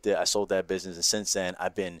 I flipped it. I sold that business. And since then,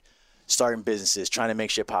 I've been starting businesses, trying to make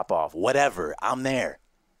shit pop off. Whatever. I'm there.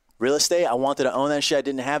 Real estate, I wanted to own that shit. I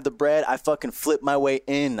didn't have the bread. I fucking flipped my way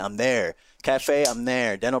in. I'm there. Cafe, I'm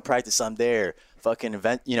there. Dental practice, I'm there. Fucking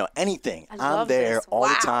event, you know, anything. I'm there all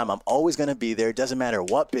the time. I'm always going to be there. Doesn't matter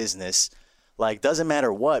what business. Like, doesn't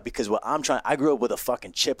matter what, because what I'm trying, I grew up with a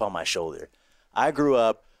fucking chip on my shoulder. I grew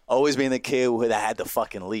up always being the kid that had the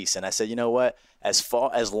fucking lease. And I said, you know what? As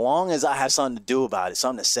long as I have something to do about it,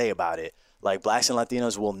 something to say about it, like blacks and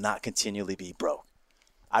Latinos will not continually be broke.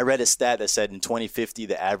 I read a stat that said in 2050,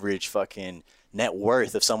 the average fucking net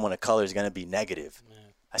worth of someone of color is going to be negative.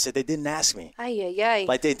 I said, they didn't ask me.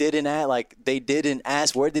 Like they didn't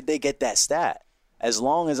ask, where did they get that stat? As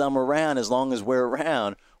long as I'm around, as long as we're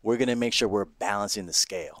around, we're going to make sure we're balancing the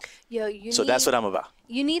scale. So that's what I'm about.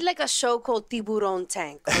 You need like a show called Tiburon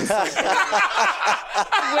Tank or something.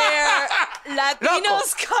 Where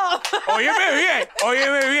Latinos come.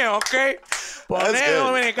 Óyeme bien, ¿ok? Poner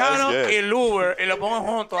dominicano y el Uber y lo pongo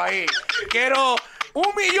junto ahí. Quiero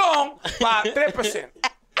 $1 million para 3%.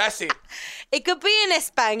 That's it. It could be in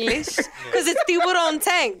Spanglish because it's Tiburon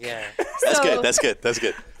Tank. Yeah. That's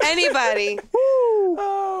good. Anybody.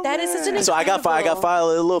 That is such an So I got a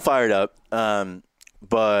little fired up,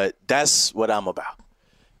 but that's what I'm about.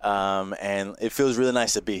 And it feels really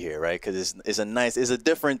nice to be here, right? Because it's a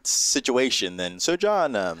different situation than. So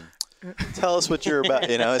John, tell us what you're about.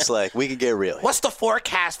 You know, it's like we can get real. What's the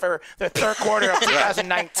forecast for the third quarter of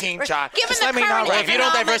 2019, John? Just let me know. If you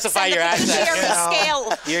don't diversify your assets,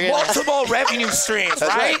 multiple revenue streams,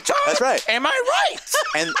 That's right, John? That's right. Am I right?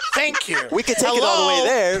 And thank you. We could take it all the way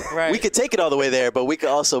there. Right. We could take it all the way there, but we could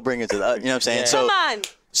also bring it to the. You know what I'm saying? Yeah. So, come on.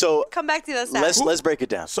 So come back to the side. Let's break it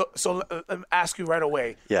down. So let me ask you right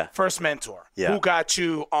away. Yeah. First mentor. Yeah. Who got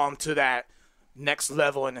you to that next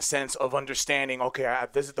level in the sense of understanding, okay,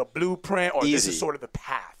 this is the blueprint or this is sort of the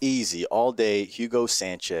path? Easy. All day, Hugo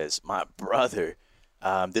Sanchez, my brother.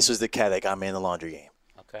 This was the cat that got me in the laundry game.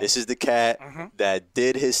 Okay. This is the cat that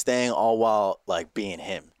did his thing all while, like, being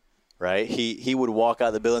him, right? He would walk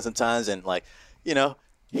out the building sometimes and, like, you know,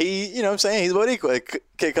 you know what I'm saying? He's what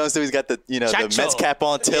kid comes to, he's got the, you know, the Mets cap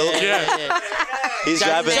on tilt. Yeah. He's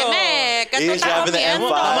driving the M5.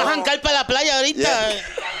 Vamos a arrancar para la playa ahorita.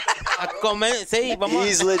 A comer, sí, vamos.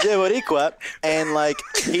 He's legit boricua, and like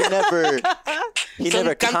he never compromised. Yo tengo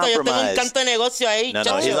un canto de negocio ahí.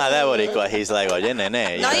 No, he's not that boricua. He's like, oye,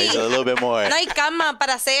 nene, you know, he's a little bit more. No hay cama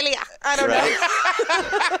para Celia. I don't know.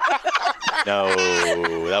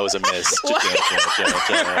 No, that was a miss.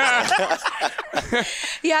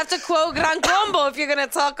 You have to quote Gran Combo if you're going to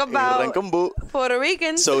talk about Puerto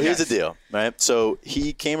Ricans. So here's the deal, right? So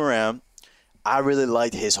he came around. I really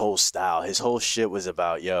liked his whole style. His whole shit was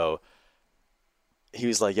about, he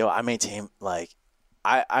was like, I maintain, like,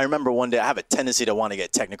 I remember one day, I have a tendency to want to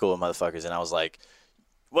get technical with motherfuckers, and I was like,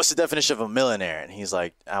 what's the definition of a millionaire? And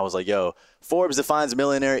I was like, Forbes defines a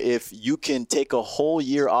millionaire if you can take a whole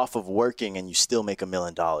year off of working and you still make $1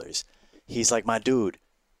 million. He's like, my dude,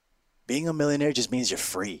 being a millionaire just means you're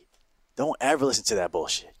free. Don't ever listen to that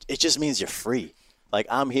bullshit. It just means you're free. Like,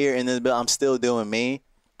 I'm here in this bill, I'm still doing me.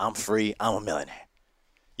 I'm free. I'm a millionaire.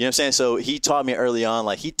 You know what I'm saying? So he taught me early on,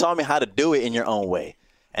 like he taught me how to do it in your own way.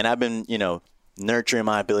 And I've been, nurturing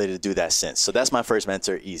my ability to do that since. So that's my first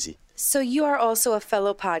mentor, Easy. So you are also a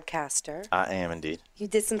fellow podcaster. I am indeed. You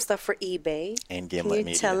did some stuff for eBay. And Gimlet Can you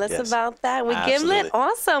Media, tell us yes. about that? With Absolutely. Gimlet,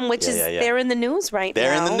 awesome, which is they're in the news right now.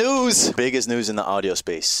 They're in the news. Biggest news in the audio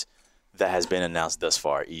space that has been announced thus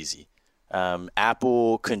far, Easy.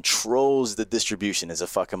 Apple controls the distribution as a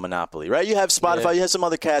fucking monopoly, right? You have Spotify, you have some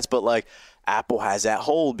other cats, but like Apple has that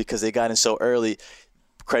hold because they got in so early.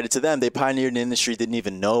 Credit to them. They pioneered an industry didn't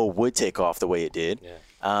even know would take off the way it did. Yeah.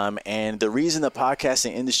 And the reason the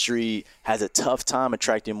podcasting industry has a tough time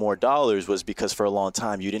attracting more dollars was because for a long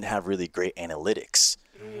time you didn't have really great analytics.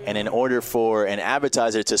 And in order for an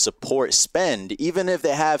advertiser to support spend, even if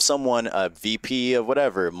they have someone, a VP of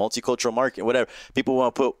whatever, multicultural marketing, whatever, people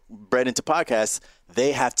want to put bread into podcasts,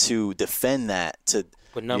 they have to defend that to,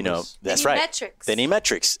 that's right. Metrics. They need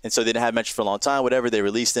metrics. And so they didn't have metrics for a long time, whatever, they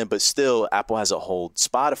released them, but still Apple has a hold.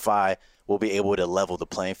 Spotify will be able to level the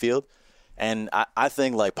playing field. And I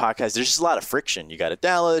think like podcasts, there's just a lot of friction. You got to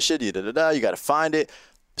download this shit, you got to find it.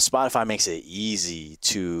 Spotify makes it easy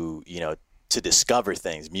to, to discover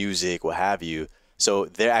things, music, what have you. So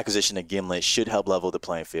their acquisition of Gimlet should help level the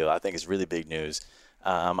playing field. I think it's really big news.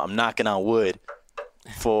 I'm knocking on wood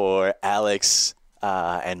for Alex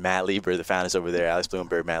and Matt Lieber, the founders over there, Alex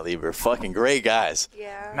Bloomberg, Matt Lieber. Fucking great guys.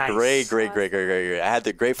 Yeah. Nice. Great. I had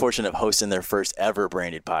the great fortune of hosting their first ever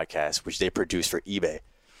branded podcast, which they produced for eBay.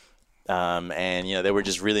 And they were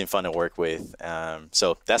just really fun to work with.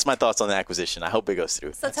 So that's my thoughts on the acquisition. I hope it goes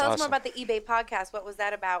through. So tell us more about the eBay podcast. What was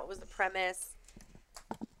that about? What was the premise?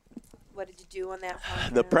 What did you do on that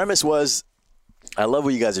podcast? The premise was, I love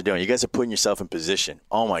what you guys are doing. You guys are putting yourself in position.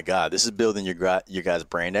 Oh my God, this is building your guys'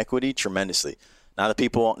 brand equity tremendously.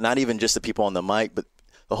 Not even just the people on the mic, but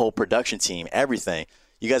the whole production team, everything.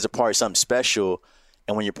 You guys are part of something special,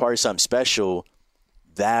 and when you're part of something special,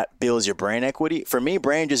 that builds your brand equity. For me,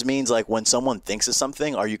 brand just means like when someone thinks of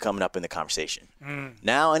something, are you coming up in the conversation?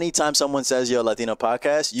 Now, anytime someone says, yo, Latino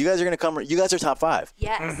podcast, you guys are going to come, you guys are top 5.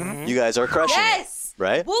 Yes. Mm-hmm. You guys are crushing it.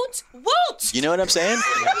 Right? Woot, woot. You know what I'm saying?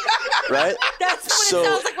 Right? That's what it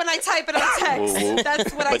sounds like when I type it on text. Woo, woo.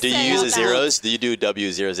 That's what I say. But do you use the zeros? Do you do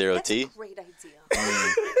W00T? That's a great idea.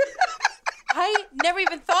 I never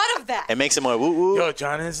even thought of that. It makes it more woo woo. Yo,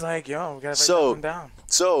 John is like, we gotta write that one down.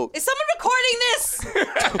 So is someone recording this?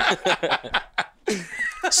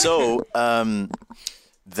 So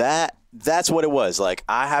that's what it was. Like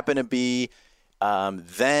I happen to be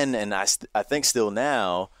then, and I think still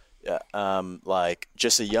now, like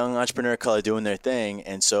just a young entrepreneur of color doing their thing,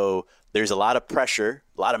 and so there's a lot of pressure,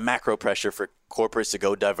 a lot of macro pressure for corporates to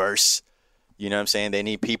go diverse. You know what I'm saying? They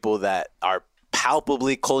need people that are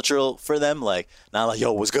palpably cultural for them, like not like,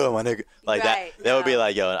 yo, what's good, my nigga, like right, that would be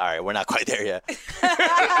like, yo, all right, we're not quite there yet.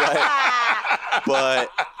 Right? but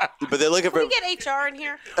they're looking for. Can we get HR in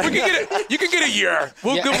here? We can get it. You can get a year.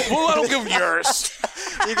 We'll let them give yours.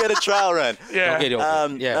 You get a trial run.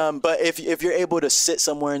 Yeah. But if you're able to sit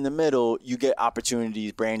somewhere in the middle, you get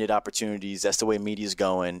opportunities, branded opportunities. That's the way media's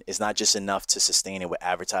going. It's not just enough to sustain it with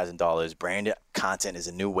advertising dollars. Branded content is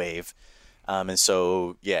a new wave. And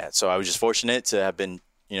so I was just fortunate to have been,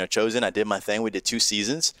 chosen. I did my thing. We did 2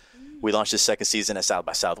 seasons. We launched the second season at South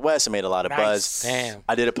by Southwest and made a lot of buzz. Damn.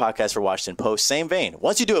 I did a podcast for Washington Post. Same vein.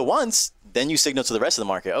 Once you do it once, then you signal to the rest of the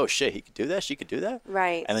market, oh, shit, he could do that, she could do that.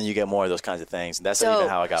 Right. And then you get more of those kinds of things. And that's even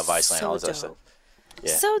how I got Viceland. All this other stuff.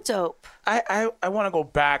 Yeah. So dope. I want to go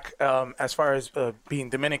back as far as being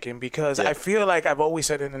Dominican because I feel like I've always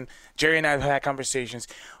said it, and Jerry and I have had conversations,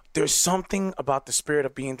 there's something about the spirit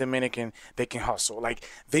of being Dominican they can hustle. Like,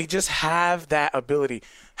 they just have that ability.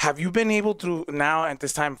 Have you been able to now at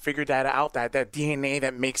this time figure that out, that DNA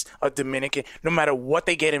that makes a Dominican, no matter what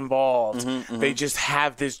they get involved, they just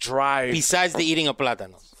have this drive? Besides the eating of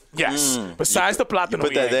plátanos. Yes. Besides the plátano. You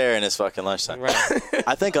put that there and it's fucking lunchtime. Right.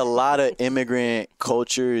 I think a lot of immigrant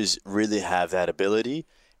cultures really have that ability.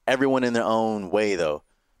 Everyone in their own way, though,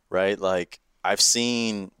 right? Like, I've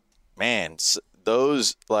seen, man,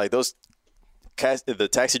 the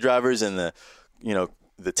taxi drivers and the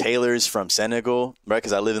tailors from Senegal, right?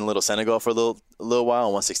 Because I lived in Little Senegal for a little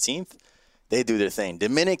while on 116th. They do their thing.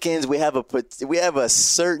 Dominicans, we're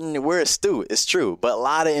astute. It's true, but a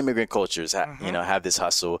lot of immigrant cultures, have this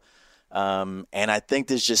hustle. And I think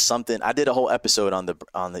there's just something. I did a whole episode on the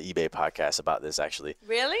eBay podcast about this, actually.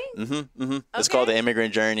 Really? It's called The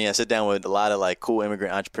Immigrant Journey. I sit down with a lot of like cool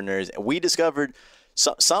immigrant entrepreneurs, and we discovered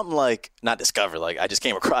something like, not discovered, like I just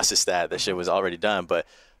came across this stat. That shit was already done, but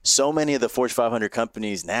so many of the Fortune 500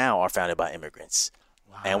 companies now are founded by immigrants.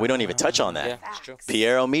 Wow. And we don't even touch on that. Yeah, that's true.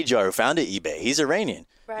 Piero Mijar, who founded eBay, he's Iranian.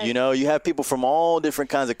 Right. You know, you have people from all different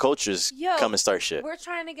kinds of cultures come and start shit. We're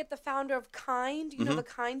trying to get the founder of Kind. You know the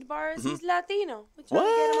Kind bars? He's Latino. We're trying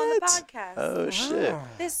to get him on the podcast. Oh, shit.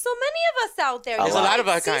 There's so many of us out there. There's a lot of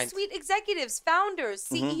our kind. C-suite executives, founders,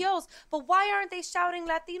 CEOs. But why aren't they shouting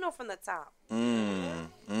Latino from the top?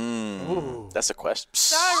 That's a question.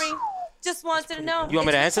 Sorry. Just wanted to know. You want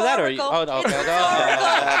me to answer that? Okay.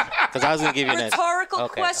 Because I was going to give you an answer. Rhetorical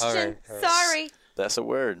question. All right. Sorry. That's a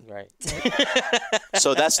word. Right.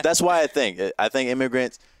 So that's why I think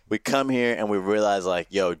immigrants, we come here and we realize like,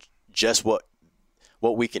 yo, just what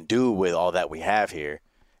we can do with all that we have here,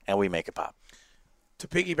 and we make it pop. To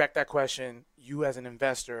piggyback that question, you as an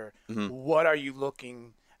investor, what are you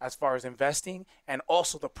looking as far as investing, and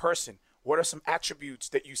also the person? What are some attributes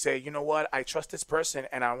that you say, you know what, I trust this person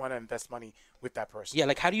and I want to invest money with that person? Yeah,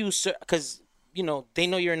 like how do you, because, you know, they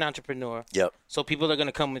know you're an entrepreneur. Yep. So people are going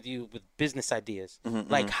to come with you with business ideas.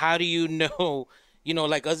 Like how do you know, you know,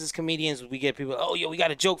 like us as comedians, we get people, oh, yo, we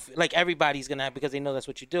got a joke. Like everybody's going to have, because they know that's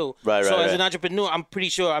what you do. Right, so right, as an entrepreneur, I'm pretty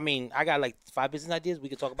sure, I mean, I got like 5 business ideas we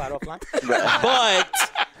could talk about offline.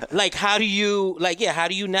 But like, how do you, like, how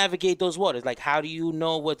do you navigate those waters? Like, how do you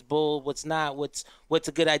know what's bull, what's not, what's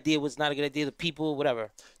a good idea, what's not a good idea, the people,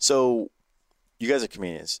 whatever? So you guys are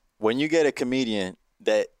comedians. When you get a comedian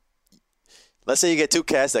that, let's say you get 2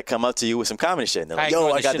 cats that come up to you with some comedy shit, and they're like,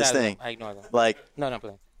 yo, I got this thing. I ignore them. Like, no, I'm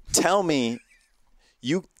playing. Tell me,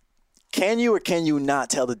 can you or can you not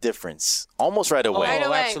tell the difference almost right away? Right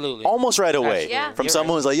away. Absolutely. Almost right away. Yeah. From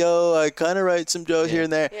someone who's like, yo, I kind of write some jokes here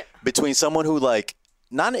and there. Yeah. Between someone who like,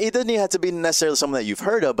 it doesn't even have to be necessarily someone that you've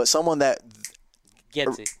heard of, but someone that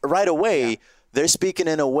Gets it. right away, they're speaking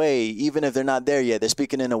in a way, even if they're not there yet, they're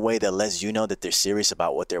speaking in a way that lets you know that they're serious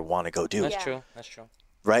about what they want to go do. That's true. That's true.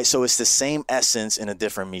 Right? So it's the same essence in a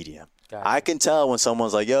different medium. Gotcha. I can tell when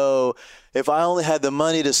someone's like, yo, if I only had the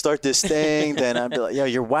money to start this thing, then I'd be like, yo,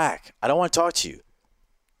 you're whack. I don't want to talk to you.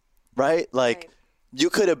 Right? Like, you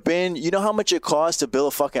could have been, you know how much it costs to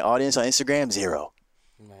build a fucking audience on Instagram? 0.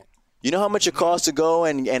 Right. You know how much it costs to go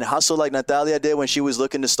and hustle like Natalia did when she was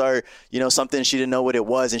looking to start, you know, something she didn't know what it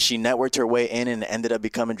was, and she networked her way in and ended up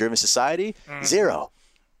becoming Driven Society? 0.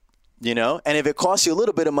 You know, and if it costs you a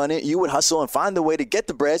little bit of money, you would hustle and find the way to get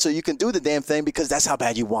the bread so you can do the damn thing because that's how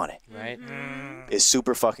bad you want it. Right. It's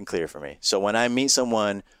super fucking clear for me. So when I meet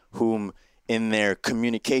someone whom in their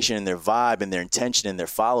communication and their vibe and their intention and their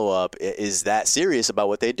follow-up is that serious about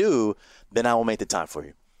what they do, then I will make the time for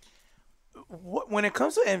you. When it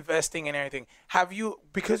comes to investing and everything, have you,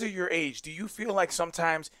 because of your age, do you feel like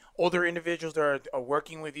sometimes older individuals that are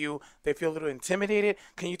working with you, they feel a little intimidated?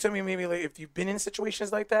 Can you tell me maybe like if you've been in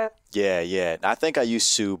situations like that? Yeah. I think I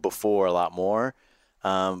used to before a lot more.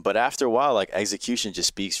 But after a while, like execution just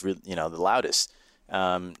speaks, you know, the loudest.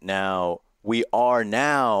 Now, we are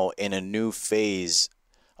now in a new phase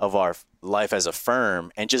of our life as a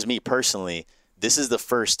firm. And just me personally, this is the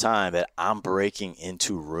first time that I'm breaking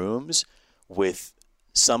into rooms with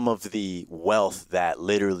some of the wealth that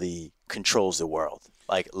literally controls the world.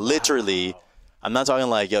 Like literally, I'm not talking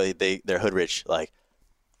like, yo, they're hood rich, like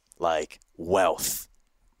wealth.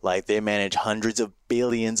 Like they manage hundreds of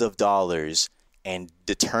billions of dollars and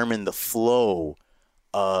determine the flow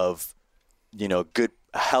of, you know, good,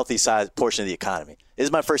 healthy size portion of the economy. This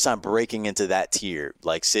is my first time breaking into that tier,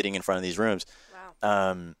 like sitting in front of these rooms.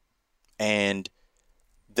 Wow. And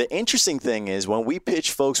the interesting thing is when we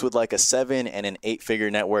pitch folks with like a 7 and an 8-figure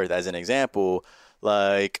net worth, as an example,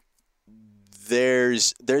 like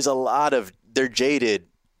there's a lot of, they're jaded,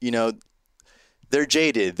 you know, they're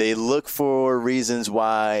jaded. They look for reasons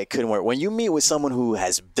why it couldn't work. When you meet with someone who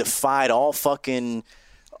has defied all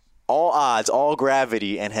odds, all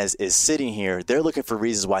gravity, and is sitting here, they're looking for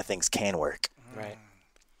reasons why things can work. Right.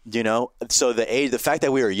 You know, so the fact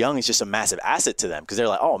that we were young is just a massive asset to them because they're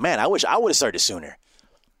like, oh man, I wish I would have started sooner.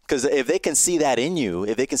 Because if they can see that in you,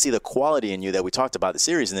 if they can see the quality in you that we talked about, the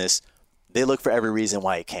seriousness, they look for every reason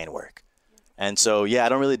why it can work. And so, yeah, I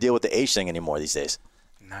don't really deal with the age thing anymore these days.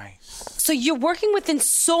 Nice. So you're working within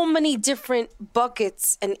so many different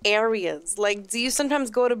buckets and areas. Like, do you sometimes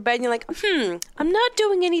go to bed and you're like, I'm not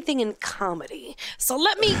doing anything in comedy. So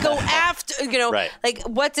let me go after, you know, right. Like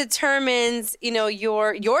what determines, you know,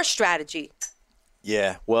 your strategy?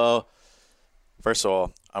 Yeah, well, first of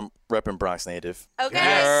all, I'm repping Bronx native.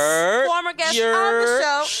 Okay. Former guest on the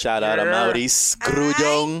show. Shout out to Maurice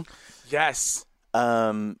Grujong. Yes.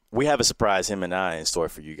 We have a surprise, him and I, in store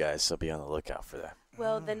for you guys, so be on the lookout for that.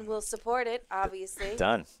 Well, then we'll support it, obviously.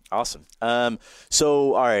 Done. Awesome.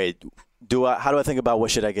 So, all right. How do I think about what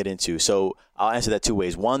should I get into? So I'll answer that 2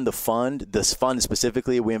 ways. One, this fund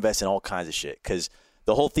specifically, we invest in all kinds of shit because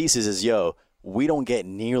the whole thesis is, we don't get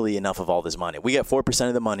nearly enough of all this money. We get 4%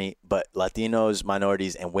 of the money, but Latinos,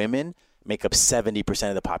 minorities, and women make up 70%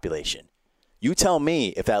 of the population. You tell me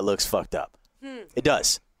if that looks fucked up. It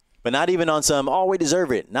does. But not even on some, we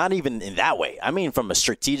deserve it. Not even in that way. I mean, from a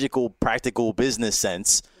strategical, practical business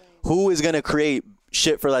sense, who is going to create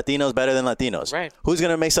shit for Latinos better than Latinos? Right. Who's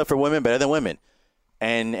going to make stuff for women better than women?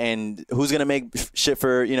 And who's going to make shit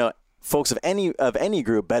for, folks of any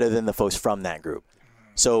group better than the folks from that group?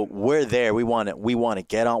 So we're there. We want to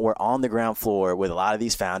get on. We're on the ground floor with a lot of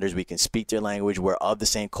these founders. We can speak their language. We're of the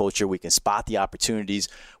same culture. We can spot the opportunities.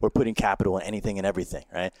 We're putting capital in anything and everything,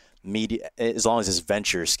 right? Media, as long as it's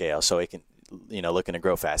venture scale, so it can, looking to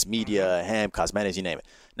grow fast. Media, hemp, cosmetics, you name it.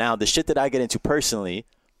 Now, the shit that I get into personally,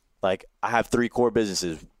 like I have 3 core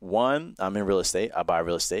businesses. One, I'm in real estate. I buy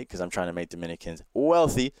real estate because I'm trying to make Dominicans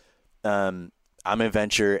wealthy. I'm in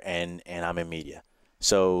venture and I'm in media.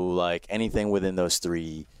 So, like, anything within those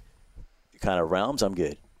 3 kind of realms, I'm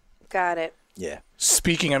good. Got it. Yeah.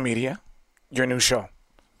 Speaking of media, your new show.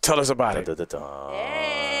 Tell us about it.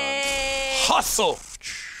 Hey. Hustle.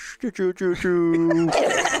 So, there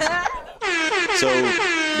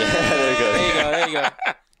you go.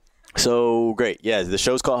 So, great. Yeah, the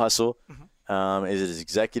show's called Hustle. It is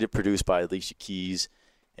executive produced by Alicia Keys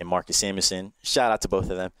and Marcus Samuelson. Shout out to both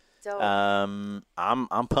of them. Dope.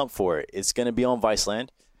 I'm pumped for it. It's going to be on Viceland.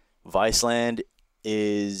 Viceland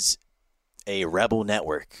is a rebel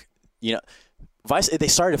network. Vice, they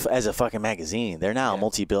started as a fucking magazine. They're now a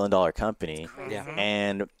multi-billion-dollar company.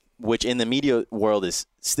 And which in the media world is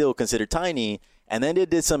still considered tiny. And then they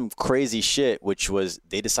did some crazy shit, which was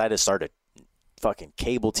they decided to start a fucking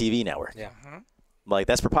cable TV network. Yeah. Like,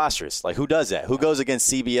 that's preposterous. Like, who does that? Who goes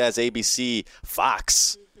against CBS, ABC,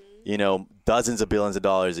 Fox? Dozens of billions of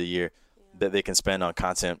dollars a year that they can spend on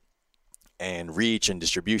content and reach and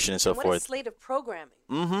distribution and so what forth. A slate of programming.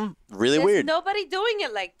 Really There's weird. Nobody doing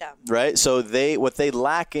it like them. Right? So what they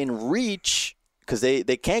lack in reach, because they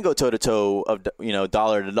can't go toe-to-toe of,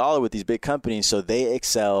 dollar to dollar with these big companies, so they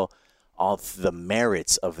excel off the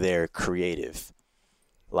merits of their creative.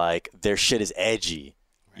 Like, their shit is edgy.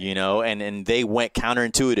 And they went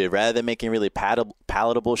counterintuitive. Rather than making really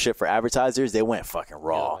palatable shit for advertisers, they went fucking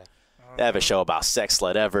raw. They have a show about sex,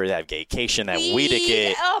 slut ever. They have Gaycation, that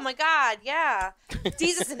Weedakit. Oh, my God, yeah.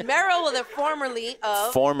 Jesus and Meryl were the formerly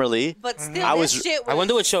of. But still, I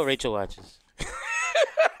wonder what show Rachel watches.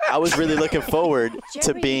 I was really looking forward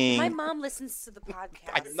to being. My mom listens to the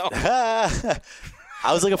podcast. I know.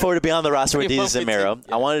 I was looking forward to being on the roster with Jesus and Meryl.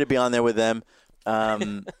 I wanted to be on there with them.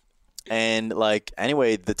 And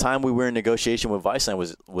anyway, the time we were in negotiation with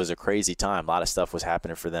Viceland was a crazy time. A lot of stuff was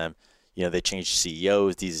happening for them. They changed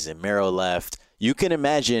CEOs. Jesus and Meryl left. You can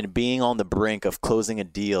imagine being on the brink of closing a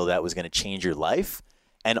deal that was going to change your life,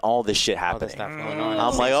 and all this shit happening.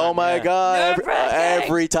 I'm like, oh my God!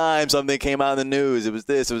 Every time something came out in the news, it was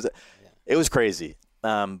this. It was crazy.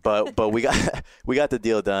 But we got the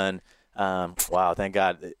deal done. Wow, thank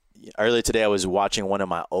God. Earlier today, I was watching one of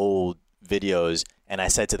my old videos, and I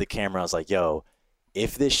said to the camera, I was like, yo,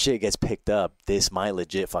 if this shit gets picked up, this might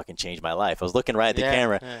legit fucking change my life. I was looking right at the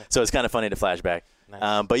camera, so it's kind of funny to flashback.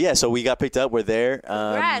 Nice. But yeah, so we got picked up. We're there.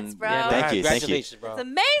 Congrats, bro. Thank you. Congratulations, bro. It's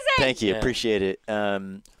amazing. Thank you. Appreciate it.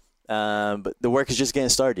 But the work is just getting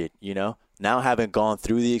started, Now having gone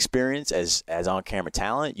through the experience as on-camera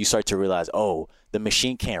talent, you start to realize, the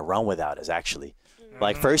machine can't run without us, actually.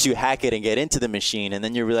 Like, first you hack it and get into the machine, and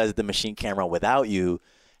then you realize that the machine can't run without you.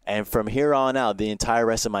 And from here on out, the entire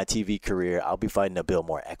rest of my TV career, I'll be fighting to build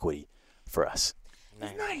more equity for us.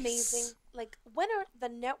 Isn't that amazing? Like, when are the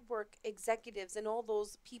network executives and all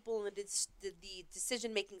those people in the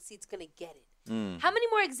decision-making seats going to get it? How many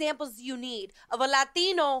more examples do you need of a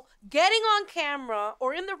Latino getting on camera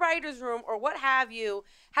or in the writer's room or what have you,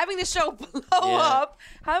 having the show blow up?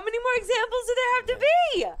 How many more examples do there have to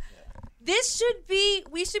be?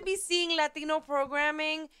 We should be seeing Latino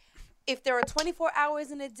programming. If there are 24 hours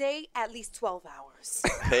in a day, at least 12 hours.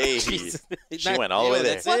 Hey, she went all the way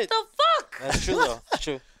there. What the fuck? That's true, though. That's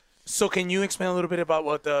true. So can you explain a little bit about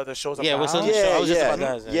what the show's about? What's the show? I was just about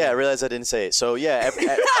that. Yeah, I realized I didn't say it. So, I'm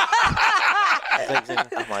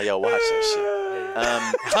like, yo, watch that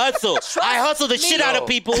shit. Hustle. I hustle the shit out of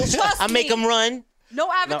people. I make them run. No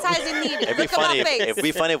advertising needed. It'd be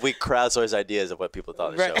funny if we crowdsource ideas of what people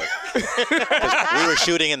thought the show was. We were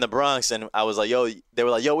shooting in the Bronx, and I was like, yo, they were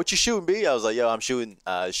like, yo, what you shooting, B? I was like, yo, I'm shooting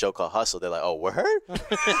a show called Hustle. They're like, oh, word?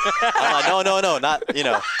 I'm like, no, not,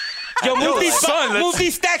 Yo, move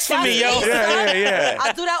these stacks for me, yo. Yeah.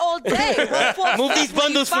 I'll do that all day. Move these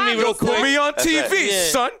bundles for me real quick. Put me on TV,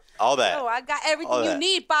 son. All that. Oh, I got everything you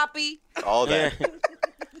need, Poppy. All that.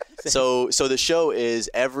 So the show is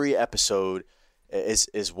every episode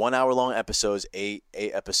is 1 hour long episodes, eight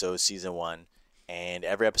episodes, season 1. And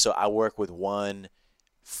every episode I work with one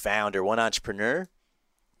founder, one entrepreneur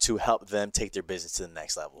to help them take their business to the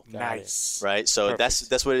next level. Nice. Right? So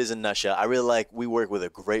that's what it is in a nutshell. I really we work with a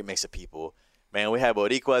great mix of people. Man, we had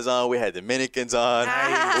Boricuas on, we had Dominicans on.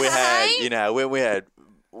 Nice. We had, we had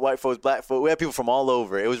white folks, black folks, we had people from all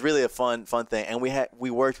over. It was really a fun thing. And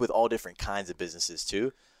we worked with all different kinds of businesses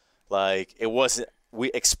too. Like it wasn't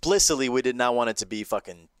we did not want it to be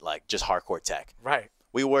fucking like just hardcore tech. Right.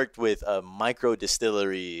 We worked with a micro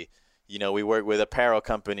distillery, we worked with apparel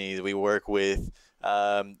companies, we work with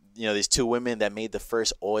these 2 women that made the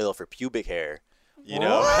first oil for pubic hair.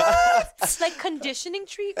 It's like conditioning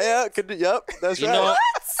treatment. Yeah, yep, that's right.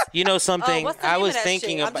 You know something? What's the I name was of that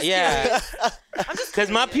thinking shit? about because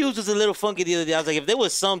my pubes was a little funky the other day. I was like, if there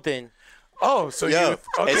was something. Oh, so okay.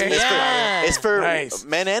 It's for nice.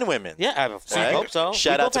 Men and women. Yeah, I hope so.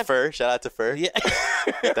 Shout out to Fur. Yeah.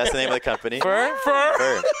 That's the name of the company. Fur.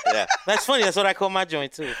 Yeah. That's funny. That's what I call my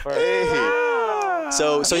joint too. Fur. Hey.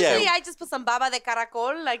 So Usually yeah. I just put some baba de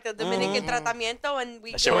caracol, like the Dominican tratamiento, and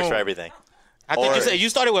we. That shit works for everything. I think you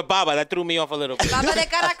started with Baba. That threw me off a little bit. Baba de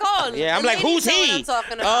caracol. Yeah, I'm like, who's he?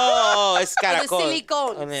 Oh, it's caracol. the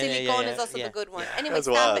silicone. Oh, Silicone is also the good one. Anyway, That's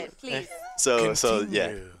stop wild. it, please. So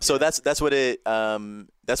yeah. So that's what it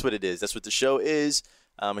is. That's what the show is.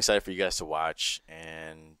 I'm excited for you guys to watch,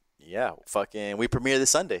 and yeah, we premiere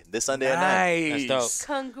this Sunday at 9. Nice. That's dope.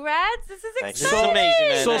 Congrats! This is Thank you. exciting. This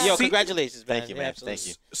is amazing, man. So congratulations, man. Thank you, man. Absolutely. Thank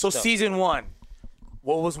you. So Dope. season 1,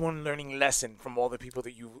 what was one learning lesson from all the people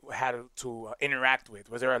that you had to interact with?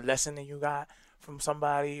 Was there a lesson that you got from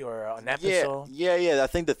somebody or an episode? Yeah. I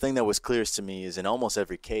think the thing that was clearest to me is in almost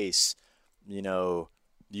every case, you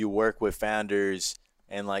work with founders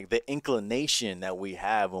and like the inclination that we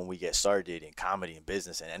have when we get started in comedy and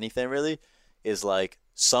business and anything really is like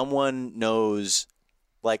someone knows,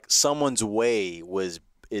 like someone's way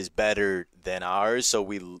is better than ours. So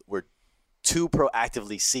we're too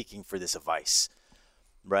proactively seeking for this advice.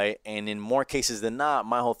 Right. And in more cases than not,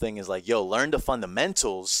 my whole thing is like, learn the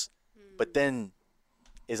fundamentals, but then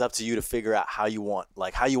it's up to you to figure out how you want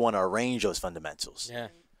to arrange those fundamentals. Yeah.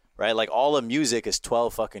 Right. Like all of music is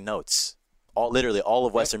 12 fucking notes. Literally all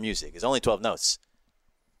of Western music is only 12 notes.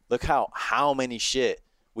 Look how many shit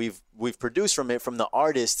we've produced from the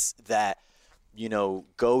artists that,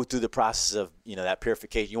 go through the process of, that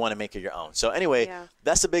purification. You want to make it your own. So anyway,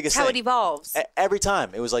 that's the biggest thing. How it evolves. Every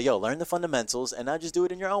time. It was like, learn the fundamentals and not just do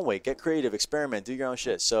it in your own way. Get creative, experiment, do your own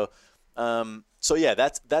shit. So yeah,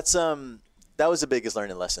 that was the biggest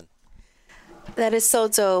learning lesson. That is so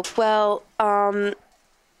dope. Well,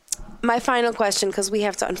 my final question, because we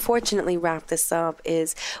have to unfortunately wrap this up,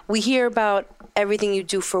 is we hear about everything you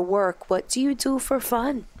do for work. What do you do for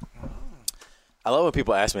fun? I love when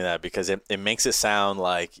people ask me that because it makes it sound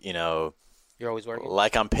like, you're always working.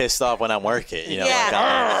 Like I'm pissed off when I'm working,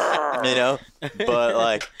 Yeah. but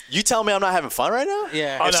like you tell me I'm not having fun right now?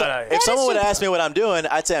 Yeah. If someone would ask me what I'm doing,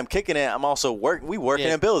 I'd say I'm kicking it. I'm also working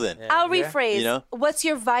and building. Yeah. I'll rephrase. What's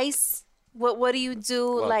your vice? What do you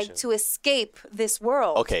do to escape this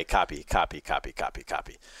world? Okay, copy.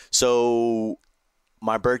 So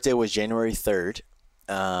my birthday was January 3rd,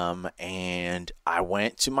 and I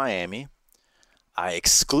went to Miami. I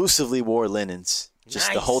exclusively wore linens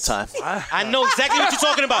the whole time. I know exactly what you're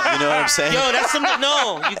talking about. You know what I'm saying? Yo, that's something.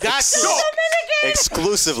 No, you got to.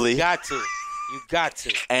 Exclusively. You got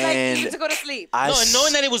to. And you need to go to sleep. And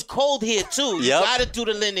knowing that it was cold here too, you got to do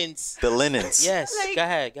the linens. The linens. Yes. Go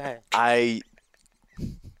ahead. I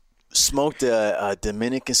smoked a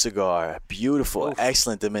Dominican cigar, a beautiful,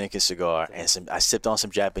 excellent Dominican cigar, and I sipped on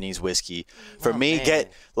some Japanese whiskey. For me,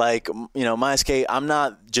 my escape, I'm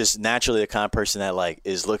not just naturally the kind of person that like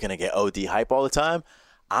is looking to get OD hype all the time.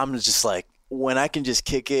 I'm just like, when I can just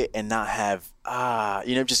kick it and not have,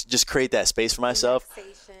 just create that space for myself.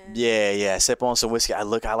 Yeah. Sip on some whiskey. I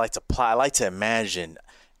like to imagine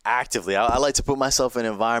actively. I like to put myself in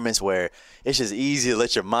environments where it's just easy to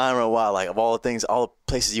let your mind run wild, like of all the things, all the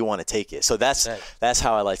places you want to take it. So that's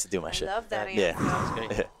how I like to do my shit. I love that answer. Yeah. That's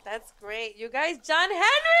great. That's great. You guys, John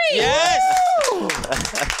Henry. Yes.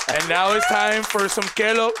 And now it's time for some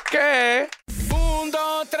que lo que. 1,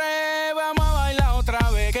 2, 3, vamos a bailar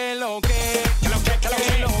otra vez. Que lo que, que lo que, que lo que,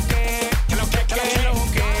 que lo que, que lo que, que lo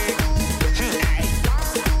que.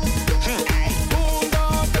 1,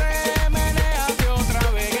 2, 3, menéate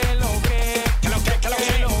otra vez. Que lo que, que lo que, que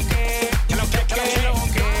lo que, que lo que, que lo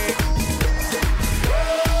que.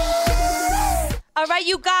 All right,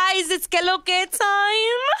 you guys, it's que lo que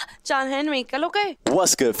time. John Henry, que lo que?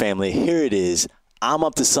 What's good, family? Here it is. I'm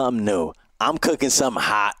up to something new. I'm cooking something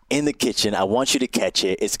hot in the kitchen. I want you to catch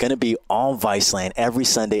it. It's going to be on Viceland every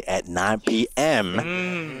Sunday at 9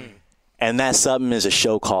 p.m. And that something is a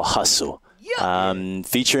show called Hustle.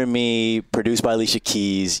 Featuring me, produced by Alicia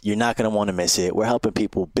Keys. You're not going to want to miss it. We're helping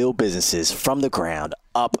people build businesses from the ground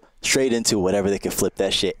up straight into whatever they can flip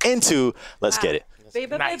that shit into. Let's get it.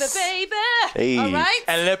 Baby, Nice. baby. Hey. All right.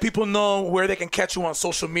 And let people know where they can catch you on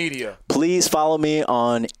social media. Please follow me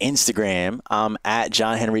on Instagram. I'm at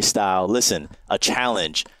John Henry Style. Listen, a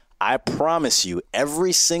challenge. I promise you,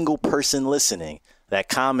 every single person listening that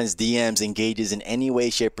comments, DMs, engages in any way,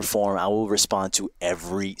 shape, or form, I will respond to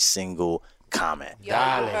every single comment.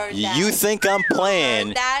 You think I'm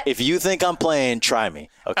playing? If you think I'm playing, try me.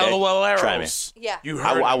 Okay. LOL Try me. Yeah. You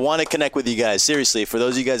heard I want to connect with you guys. Seriously, for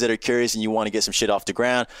those of you guys that are curious and you want to get some shit off the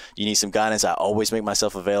ground, you need some guidance, I always make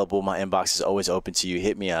myself available. My inbox is always open to you.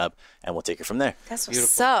 Hit me up, and we'll take it from there. That's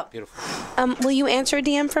what's up. Beautiful. Will you answer a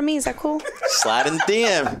DM from me? Is that cool? Slide in the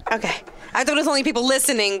DM. Okay. I thought it was only people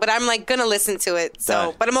listening, but I'm like gonna listen to it. So,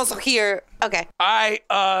 Done. but I'm also here. Okay.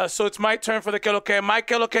 So it's my turn for the Que Lo Que. My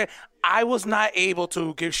Que Lo Que. I was not able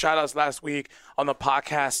to give shout outs last week on the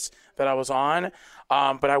podcast that I was on.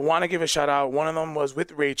 But I want to give a shout out. One of them was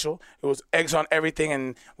with Rachel. It was Eggs on Everything,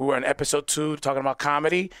 and we were in episode 2 talking about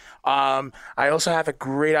comedy. I also had a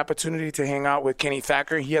great opportunity to hang out with Kenny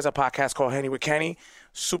Thacker. He has a podcast called Henny with Kenny.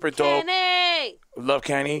 Super dope. Kenny! Love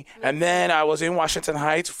Kenny. And then I was in Washington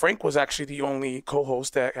Heights. Frank was actually the only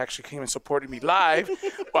co-host that actually came and supported me live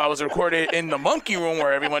while I was recorded in the Monkey Room,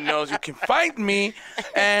 where everyone knows you can find me.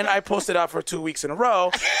 And I posted out for 2 weeks in a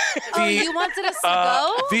row. You wanted us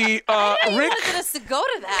to go? You wanted us to go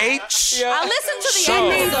to that. I listened to the show.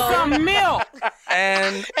 episode. Some milk.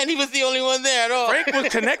 And he was the only one there at all. Frank was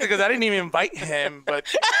connected because I didn't even invite him. But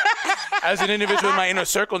as an individual in my inner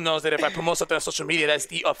circle knows that if I promote something on social media, that's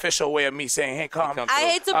the official way of me saying, hey, come. I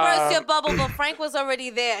hate to burst your bubble, but Frank was already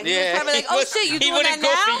there. He was probably like, oh, shit, you doing that wouldn't go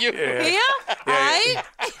now? for you. Yeah. Here? Yeah. All right?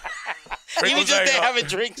 Frank He was just there having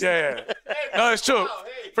drinks. Yeah. No, it's true.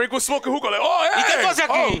 Frank was smoking hookah. Like, oh, hey. pasa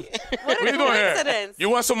aquí? What are you doing here? coincidence. You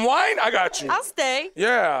want some wine? I got you. I'll stay.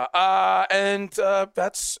 Yeah. And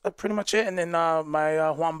that's pretty much it. And then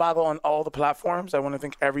my Juan Bago on all the platforms. I want to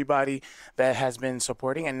thank everybody that has been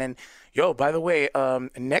supporting. And then, by the way,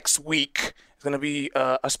 next week is going to be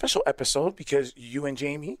a special episode because you and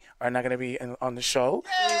Jamie are not going to be on the show.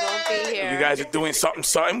 We won't be here. You guys are doing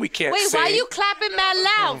something we can't say. Wait, why are you clapping mad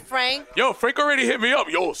loud, Frank? Yo, Frank already hit me up.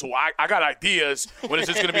 So I got ideas. When it's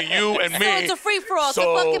just going to be you and me. So it's a free-for-all. It's a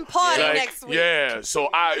fucking party next week. Yeah, so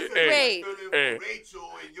Great. You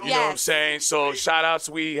know what I'm saying? So shout outs.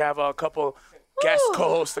 We have a couple guest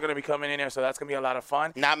co-hosts that are going to be coming in here, so that's going to be a lot of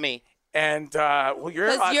fun. Not me. And you're coming.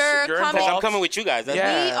 involved. I'm coming with you guys. We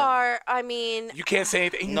are, You can't say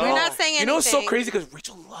anything. We're not saying anything. You know what's so crazy? Because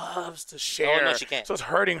Rachel loves to share. Oh, no, she can't. So it's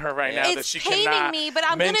hurting her right now that she cannot paining me, but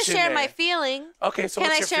I'm going to share my feeling. Okay, so Can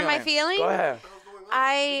what's I your share my feeling? Go ahead.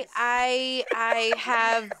 I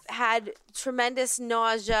have had tremendous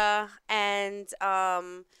nausea, and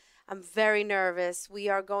I'm very nervous. We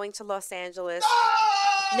are going to Los Angeles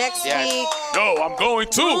next week. No, I'm going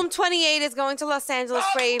too. Room 28 is going to Los Angeles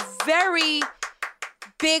for a very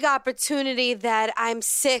big opportunity that I'm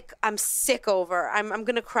sick over. I'm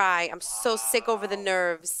going to cry. I'm so sick over the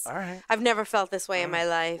nerves. All right. I've never felt this way in my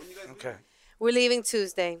life. Okay. We're leaving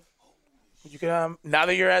Tuesday. You can now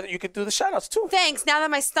that you're at it, you can do the shout outs too. Thanks. Now that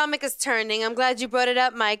my stomach is turning, I'm glad you brought it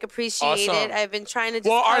up, Mike. Appreciate it. I've been trying to just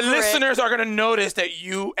Well, our cover it. listeners are gonna notice that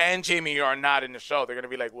you and Jamie are not in the show. They're gonna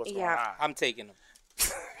be like, what's going on? I'm taking them.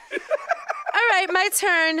 All right, my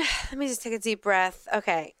turn. Let me just take a deep breath.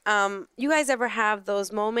 Okay. You guys ever have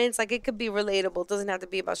those moments? Like, it could be relatable. It doesn't have to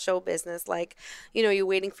be about show business. Like, you're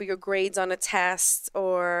waiting for your grades on a test,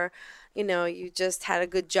 or you just had a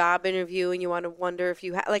good job interview and you want to wonder if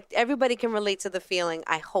you everybody can relate to the feeling,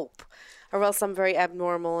 I hope, or else I'm very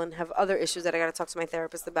abnormal and have other issues that I got to talk to my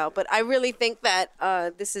therapist about. But I really think that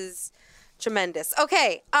this is tremendous.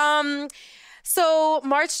 Okay. So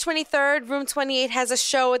March 23rd, Room 28 has a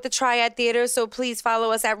show at the Triad Theater. So please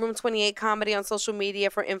follow us at Room 28 Comedy on social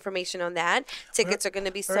media for information on that. Tickets are going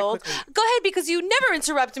to be sold. Go ahead, because you never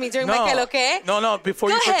interrupt me during my Que Lo Que. No, before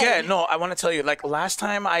Go you forget. ahead. No, I want to tell you, last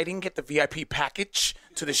time I didn't get the VIP package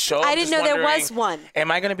to the show. I didn't know there was one.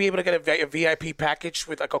 Am I going to be able to get a VIP package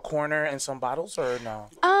with a corner and some bottles, or no?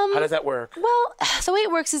 How does that work? Well, the way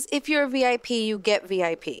it works is if you're a VIP, you get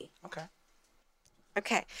VIP.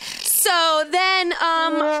 Okay. So then,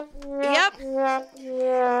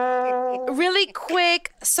 really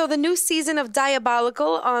quick. So the new season of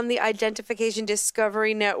Diabolical on the Identification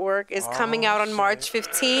Discovery Network is coming out on March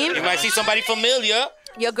 15th. You might see somebody familiar.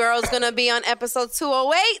 Your girl's going to be on episode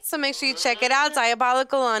 208, so make sure you check it out.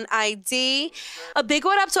 Diabolical on ID. A big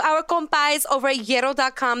one up to our compais over at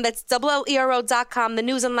Hierro.com. That's LLERO.com, the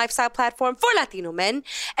news and lifestyle platform for Latino men.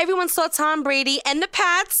 Everyone saw Tom Brady and the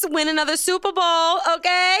Pats win another Super Bowl,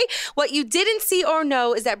 okay? What you didn't see or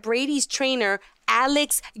know is that Brady's trainer,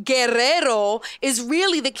 Alex Guerrero, is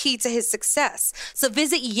really the key to his success. So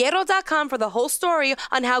visit Hierro.com for the whole story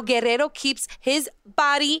on how Guerrero keeps his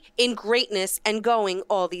body in greatness and going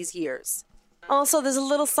all these years. Also, there's a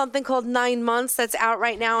little something called 9 Months that's out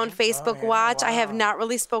right now on Facebook Watch. Wow. I have not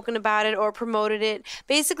really spoken about it or promoted it,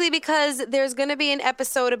 basically because there's going to be an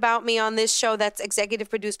episode about me on this show that's executive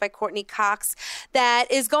produced by Courtney Cox that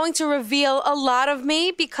is going to reveal a lot of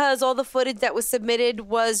me, because all the footage that was submitted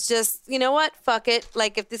was just, you know what, fuck it.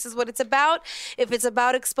 Like, if this is what it's about, if it's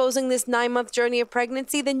about exposing this 9-month journey of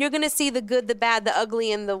pregnancy, then you're going to see the good, the bad, the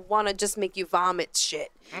ugly, and the want to just make you vomit shit.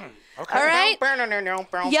 Okay. All right.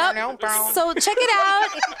 Yep. So check it out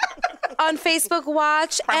on Facebook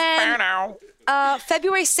Watch. And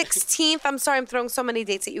February 16th. I'm sorry, I'm throwing so many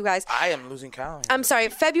dates at you guys. I am losing count. I'm sorry.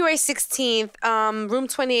 February 16th, Room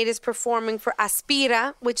 28 is performing for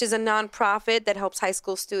Aspira, which is a nonprofit that helps high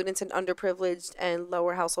school students in underprivileged and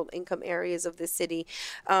lower household income areas of the city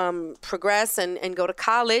progress and go to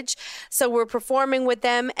college. So we're performing with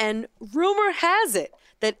them, and rumor has it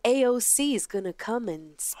that AOC is going to come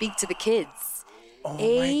and speak to the kids. Oh,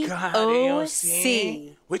 my God,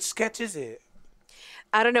 AOC. Which sketch is it?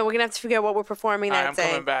 I don't know. We're going to have to figure out what we're performing that day. I'm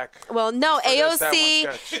coming back. Well, no,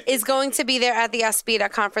 AOC is going to be there at the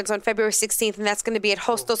Aspira conference on February 16th, and that's going to be at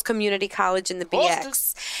Hostos Community College in the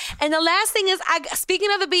BX. And the last thing is,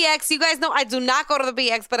 speaking of the BX, you guys know I do not go to the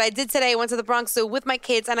BX, but I did today. I went to the Bronx Zoo with my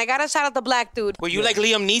kids, and I got to shout out the black dude. Were you like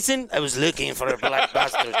Liam Neeson? I was looking for a black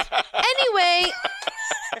bastard. Anyway,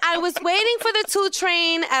 I was waiting for the 2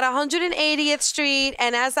 train at 180th Street,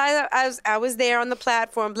 and as I was there on the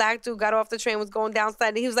platform, black dude got off the train, was going down,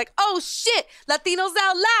 and he was like, "Oh shit, Latinos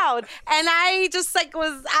out loud," and I just like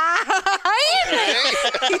was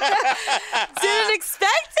didn't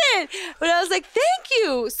expect it, but I was like, "Thank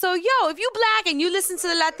you." So if you black and you listen to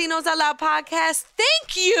the Latinos Out Loud podcast,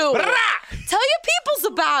 thank you. Tell your peoples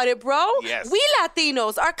about it, bro. Yes. We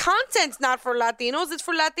Latinos, our content's not for Latinos; it's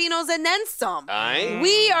for Latinos and then some.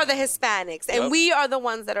 We are the Hispanics, and we are the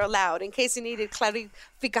ones that are loud. In case you needed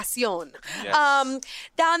clarificación. Yes.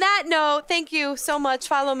 Down that note, thank you so much.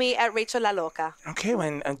 Follow me at Rachel La Loca. Okay,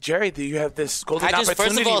 Jerry, do you have this golden opportunity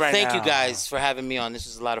first of all, right thank now? you guys for having me on. This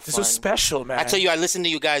was a lot of fun. This was special, man. I tell you, I listen to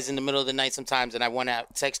you guys in the middle of the night sometimes, and I want to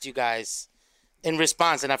text you guys in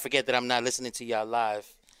response, and I forget that I'm not listening to y'all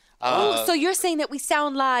live. So you're saying that we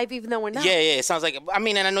sound live even though we're not? Yeah. It sounds like,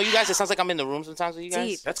 and I know you guys, it sounds like I'm in the room sometimes with you guys.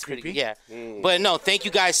 Deep. That's creepy. Yeah. But no, thank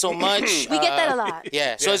you guys so much. We get that a lot.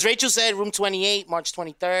 Yeah. So as Rachel said, Room 28, March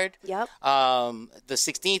 23rd. Yep. The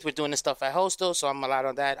 16th, we're doing the stuff at Hostos, so I'm allowed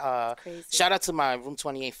on that. Crazy. Shout out to my Room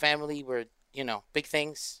 28 family. We're, big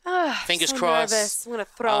things. Fingers so crossed. Nervous. I'm going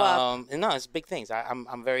to throw up. No, it's big things.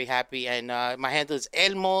 I'm very happy. And my handle is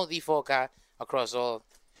Elmo Di Foca across all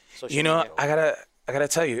social media. I gotta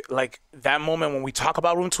tell you, like that moment when we talk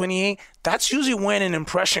about Room 28, that's usually when an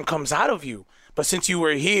impression comes out of you. But since you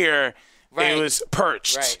were here, it was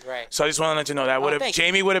perched. Right. So I just want to let you know that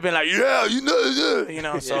Jamie would have been like, yeah,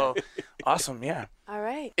 so awesome, yeah. All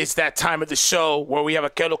right. It's that time of the show where we have a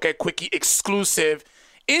Que Lo Que Quickie exclusive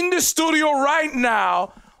in the studio right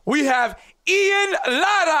now. We have Ian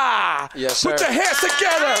Lara. Yes, sir. Put your hands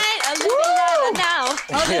together.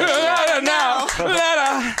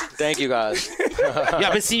 Lara. Thank you, guys. Yeah,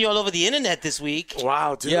 I've been seeing you all over the internet this week.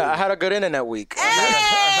 Wow, dude. Yeah, I had a good internet week. Do a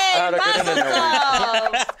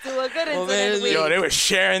good internet week. Yo, they were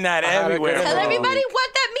sharing that everywhere. Tell everybody what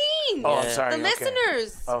that means. Oh, I'm sorry. The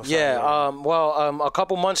listeners. Oh, sorry. Yeah, a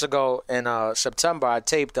couple months ago in September, I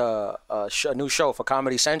taped a new show for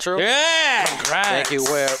Comedy Central. Yeah. Congrats. Thank you.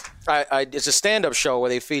 Where it's a stand-up show where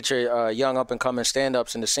they feature young up-and-coming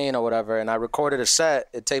stand-ups in the scene or whatever. And I recorded a set.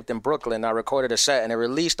 It taped in Brooklyn. I recorded a set, and it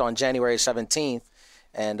released on January 17th.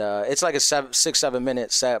 And it's like a 6-7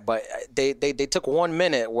 minute set, but they took 1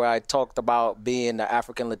 minute where I talked about being the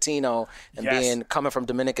African Latino and being coming from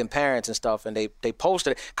Dominican parents and stuff, and they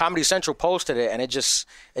posted it. Comedy Central posted it, and it just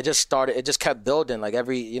kept building. Like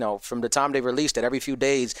from the time they released it, every few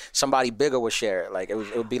days somebody bigger would share it. Like it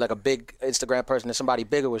would be like a big Instagram person and somebody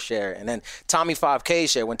bigger would share it. And then Tommy 5K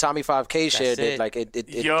shared. When Tommy 5K shared it, like it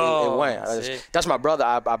went. That's my brother.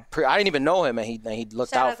 I didn't even know him, and he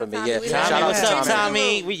looked out for me. Yeah, shout out to Tommy.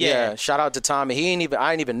 Tommy. Yeah. Shout out to Tommy. I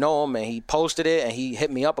didn't even know him, and he posted it, and he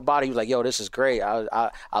hit me up about it. He was like, "Yo, this is great.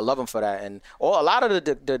 I love him for that." And a lot of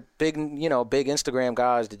the big big Instagram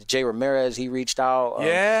guys, Jay Ramirez, he reached out.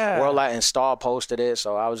 World Latin Star posted it,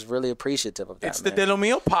 so I was really appreciative of that. It's the De Lo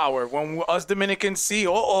Mio power when us Dominicans see,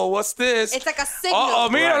 what's this? It's like a signal. Oh,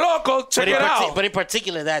 mira, loco, check it out. But in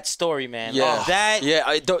particular, that story, man. Yeah,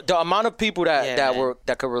 the amount of people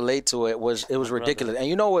that could relate to it was ridiculous. And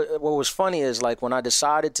you know what was funny is, like, when I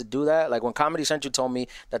decided to do that, like when Comedy Central told me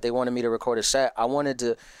that they wanted me to record a set, I wanted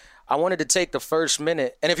to take the first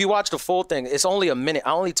minute, and if you watch the full thing, it's only a minute.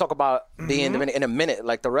 I only talk about being in a minute.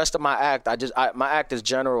 Like the rest of my act, my act is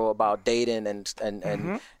general about dating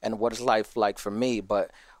and what is life like for me.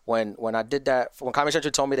 But when I did that, when Comedy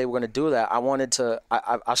Central told me they were going to do that, I wanted to.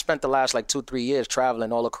 I spent the last like 2-3 years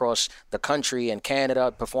traveling all across the country and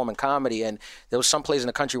Canada performing comedy, and there was some place in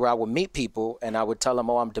the country where I would meet people and I would tell them,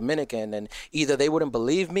 "Oh, I'm Dominican," and either they wouldn't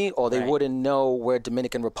believe me or they wouldn't know where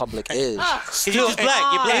Dominican Republic is. You're just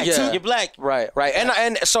black. You're black. Yeah. You're black. Right.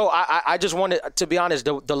 And so I just wanted, to be honest,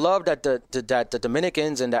 the love that the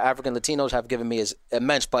Dominicans and the African Latinos have given me is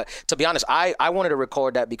immense. But to be honest, I wanted to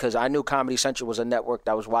record that because I knew Comedy Central was a network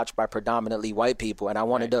that was watched by predominantly white people, and I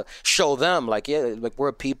wanted to show them, like, like we're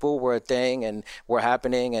a people, we're a thing, and we're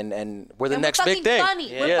happening, and we're the next big thing.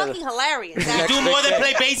 Funny. We're fucking hilarious. We do more than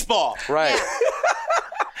play baseball. Right.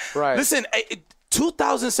 Right. Listen,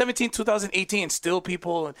 2017, 2018, still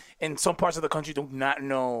people in some parts of the country do not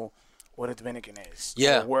know what a Dominican is.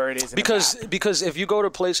 Yeah. Or where it is. Because if you go to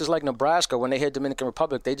places like Nebraska, when they hear Dominican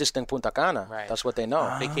Republic, they just think Punta Cana. Right. That's what they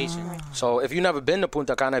know. Vacation. So if you've never been to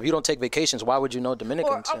Punta Cana, if you don't take vacations, why would you know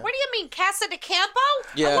Dominicans? Or what do you mean, Casa de Campo?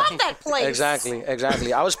 Yeah. I love that place.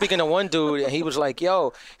 Exactly. I was speaking to one dude, and he was like,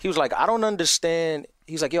 I don't understand.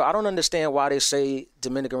 He's like, I don't understand why they say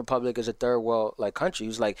Dominican Republic is a third world like country.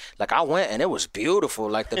 He's like I went and it was beautiful,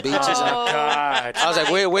 like the beaches. God. I was like,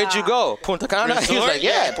 where'd you go? Punta Cana? Resort? He was like,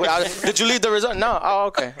 yeah. Did you leave the resort? No. Oh,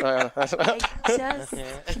 okay.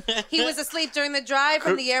 He was asleep during the drive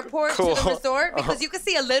from the airport to the resort because you could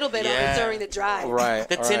see a little bit of it during the drive. Right.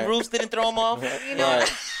 The tin roofs didn't throw him off. You know.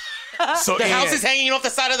 Right. So the houses hanging off the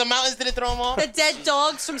side of the mountains didn't throw them off. The dead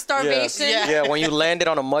dogs from starvation. Yeah, when you landed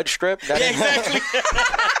on a mud strip. Exactly.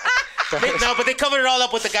 No, but they covered it all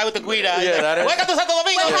up with the guy with the guida. Yeah, that is. When half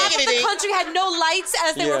of the country had no lights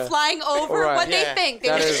as they were flying over, what they think? They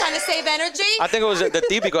were just trying to save energy? I think it was the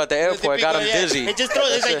típico at the airport. Got him dizzy. It just throws.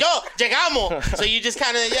 It's like, yo, llegamos. So you just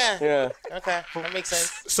kind of, Yeah. Okay, that makes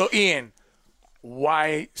sense. So Ian,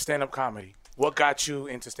 why stand-up comedy? What got you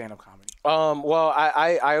into stand-up comedy? Well,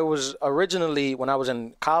 I was originally, when I was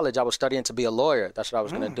in college, I was studying to be a lawyer. That's what I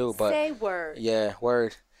was going to do. But say word. Yeah,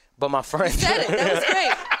 word. But my friend said it. That was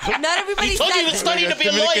great. Not everybody he told you he was studying to be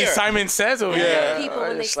a lawyer. Simon Says over here. People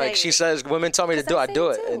when it's like she says, women tell me to do, I do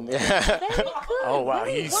it. And, Oh wow,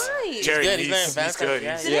 he's Jerry. He's good.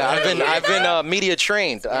 I've been media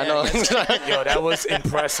trained. I know. Yo, that was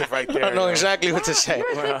impressive right there. I know exactly what to say.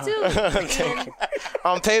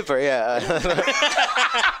 On paper, yeah.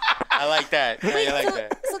 I like that. Wait, I like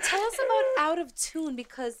that. So tell us about Out of Tune,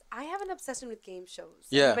 because I have an obsession with game shows.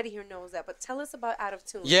 Yeah. Everybody here knows that, but tell us about Out of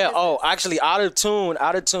Tune. Yeah. Actually, Out of Tune.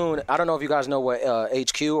 I don't know if you guys know what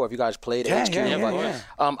HQ or if you guys played HQ.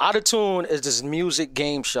 Out of Tune is this music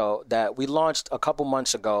game show that we launched a couple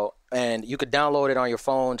months ago. And you could download it on your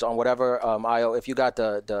phones, on whatever if you got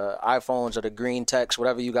the iPhones or the green text,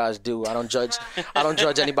 whatever you guys do. I don't judge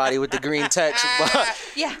anybody with the green text, but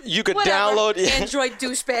you could download Android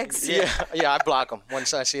douchebags. Yeah, I block them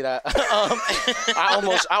once I see that. I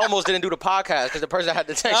almost didn't do the podcast because the person that had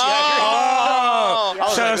the text. Shout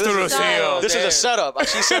out to Rocio. This is a setup.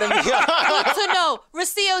 She set me up. Good to know,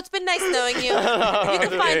 Rocio. It's been nice knowing you. You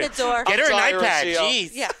can find the door. Get her an iPad.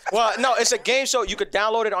 Jeez. Yeah. Well, no, it's a game show. You could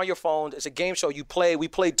download it on your phone. It's a game show. You play. We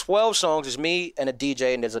played 12 songs. It's me and a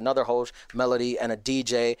DJ, and there's another host, Melody, and a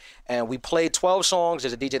DJ. And we played 12 songs.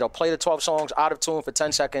 There's a DJ that'll play the 12 songs out of tune for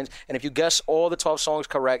 10 seconds. And if you guess all the 12 songs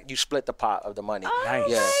correct, you split the pot of the money. Oh my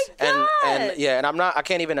God. And I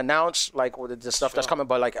can't even announce like the stuff that's coming,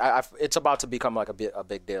 but like it's about to become like a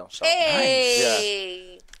big deal. So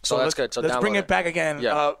hey. So that's good. So let's bring it back again.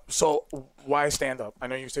 Yeah. So why stand up? I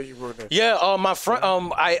know you said you were there. Yeah, my friend.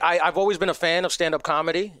 I've always been a fan of stand up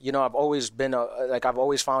comedy. You know, I've always been I've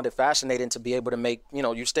always found it fascinating to be able to make. You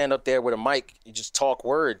know, you stand up there with a mic, you just talk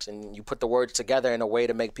words, and you put the words together in a way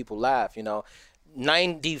to make people laugh. You know,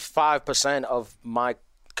 95% of my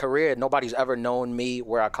career, nobody's ever known me,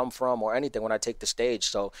 where I come from, or anything when I take the stage.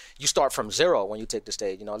 So you start from zero when you take the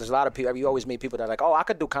stage. You know, there's a lot of people. You always meet people that are like, oh, I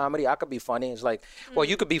could do comedy, I could be funny. It's like, well,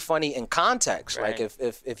 you could be funny in context. Right. Like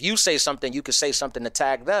if you say something, you could say something to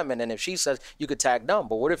tag them, and then if she says, you could tag them.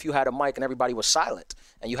 But what if you had a mic and everybody was silent,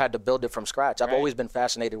 and you had to build it from scratch? I've always been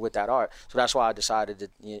fascinated with that art, so that's why I decided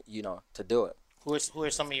to do it. Who are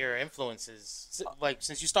some of your influences? Like,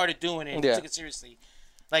 since you started doing it, you took it seriously.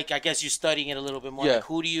 Like, I guess you're studying it a little bit more. Yeah. Like,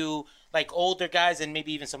 who do you, like, older guys and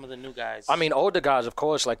maybe even some of the new guys? I mean, older guys, of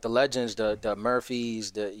course, like the legends, the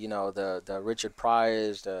Murphys, the Richard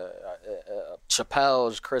Pryors, the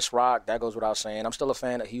Chappelle's, Chris Rock. That goes without saying. I'm still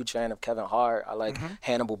a huge fan of Kevin Hart. I like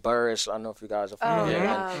Hannibal Buress. I don't know if you guys are familiar.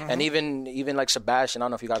 And even like Sebastian. I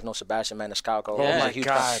don't know if you guys know Sebastian Maniscalco. Oh my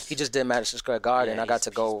God. He just did Madison Square Garden. I got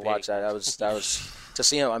to go watch that. That was to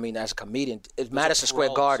see him. I mean, as a comedian, Madison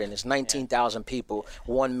Square Garden is 19,000 people,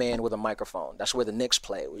 one man with a microphone. That's where the Knicks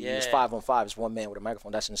play. It's 5-on-5. It's one man with a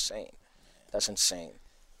microphone. That's insane. That's insane.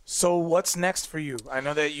 So what's next for you? I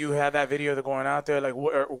know that you have that video that's going out there. Like,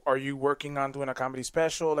 are you working on doing a comedy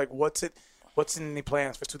special? Like, what's in the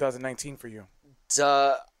plans for 2019 for you?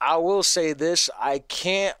 I will say this. I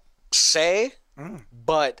can't say,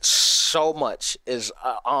 but so much is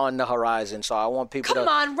on the horizon. So I want people to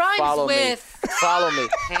follow me. Follow me.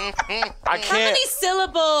 I can't. How many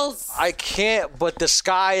syllables? I can't, but the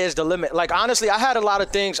sky is the limit. Like, honestly, I had a lot of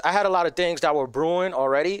things that were brewing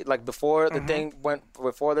already. Like, before the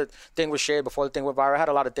thing was shared, before the thing went viral, I had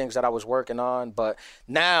a lot of things that I was working on. But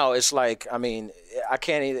now it's like, I mean, I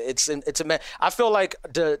can't. I feel like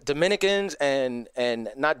the Dominicans and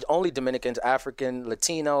not only Dominicans, African,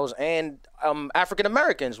 Latinos, and African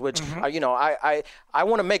Americans, which I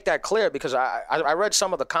want to make that clear, because I read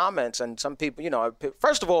some of the comments, and some people,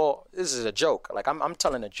 first of all, this is a joke. Like, I'm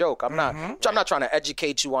telling a joke. I'm not trying to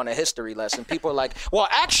educate you on a history lesson. People are like, well,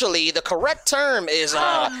 actually, the correct term is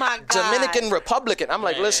Dominican Republican. I'm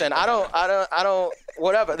like, listen, I don't.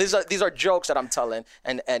 Whatever. These are jokes that I'm telling,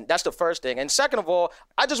 and that's the first thing. And second of all,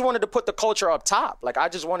 I just wanted to put the culture up top. Like, I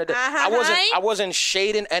just wanted to. I wasn't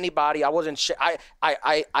shading anybody. I wasn't.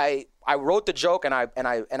 I wrote the joke, and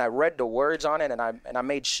I read the words on it, and I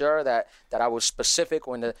made sure that I was specific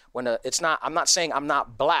when it's not. I'm not saying I'm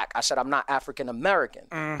not black. I said I'm not African American.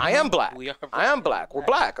 I am black. I am black. We're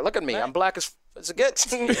black. Look at me. I'm black as it gets.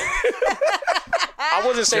 I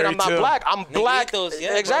wasn't saying I'm not black. I'm black.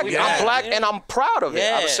 Exactly. I'm black, and I'm proud of it.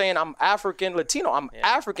 I was saying I'm African Latino. I'm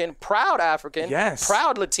African, proud African,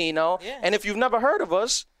 proud Latino. And if you've never heard of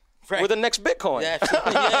us, we're the next Bitcoin.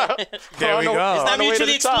 There we go. It's not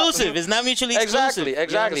mutually exclusive. It's not mutually exclusive.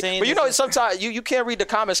 Exactly. But sometimes you can't read the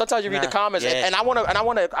comments. Sometimes you read the comments, and I want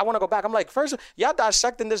to go back. I'm like, first, y'all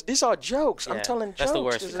dissecting this. These are jokes. I'm telling jokes. That's the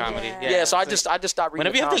worst for comedy. So I just stopped reading.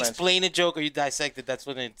 Whenever you have comments. to explain a joke or you dissect it, that's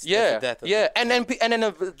when it's the death of it. And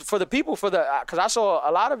then for the people, because I saw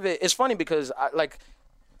a lot of it. It's funny because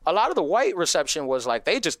a lot of the white reception was like,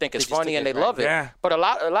 they just think it's funny and they love it. Yeah. But a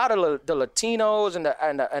lot of the Latinos and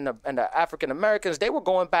the African Americans, they were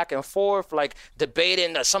going back and forth, like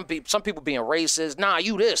debating. Some people being racist. Nah,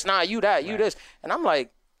 you this. Nah, you that. You this. And I'm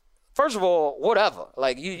like, first of all, whatever.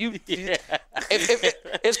 Like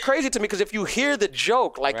it's crazy to me, because if you hear the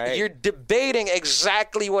joke, like you're debating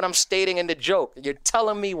exactly what I'm stating in the joke. You're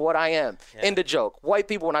telling me what I am in the joke. White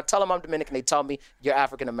people, when I tell them I'm Dominican, they tell me you're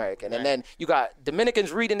African American. And then you got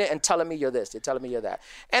Dominicans reading it and telling me you're this. They're telling me you're that.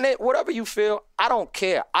 And whatever you feel, I don't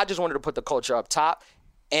care. I just wanted to put the culture up top.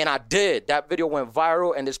 And I did. That video went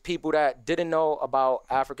viral, and there's people that didn't know about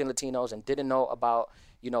African Latinos and didn't know about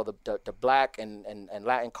the black and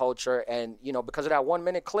Latin culture, and because of that 1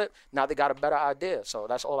 minute clip, now they got a better idea. So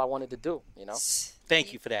that's all I wanted to do.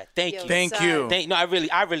 Thank you for that. Thank you. No,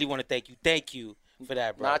 I really want to thank you. Thank you for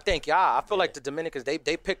that, bro. No, I thank y'all. I feel like the Dominicans, they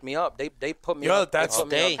picked me up. They put me up. That's what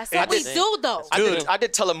we do, though. I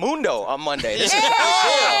did Telemundo on Monday.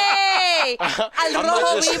 Hey! Al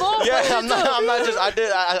rojo vivo. Yeah, I'm not just. I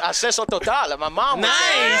did Acceso Total. My mom was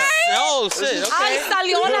nice. Oh shit. Okay. Ay,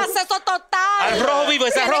 salió el Acceso Total. Al rojo vivo.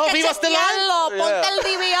 Is that rojo vivo still on? Ponte el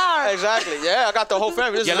DVR. Exactly. Yeah, I got the whole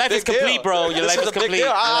family. Your life is complete, bro. Your life is complete.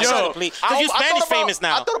 Because you're Spanish famous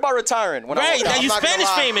now. I thought about retiring. Right. Now you're Spanish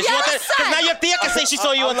famous. Because now your tia can say she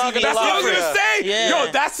saw you on TV. That's what I was gonna say.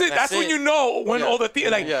 Yo, that's it. That's when you know when all the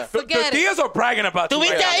tias, like the tias are bragging about you.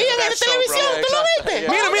 Tuviste ahí en la televisión. Tú lo viste.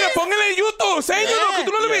 Mira, póngale en YouTube. Señor, que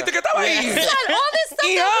tú no le tuviste? ¿Qué estaba ahí? Son, all this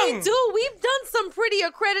stuff that we do, we've done some pretty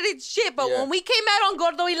accredited shit, but when we came out on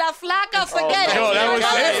Gordo y La Flaca, forget it. Yo, that was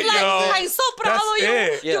it, like, yo. I'm so proud of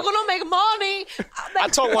you. You're gonna make money. I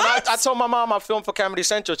told my mom I filmed for Comedy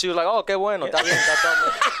Central. She was like, "Oh, qué bueno."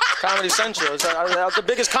 Comedy Central. That was the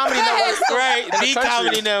biggest comedy network. Right, the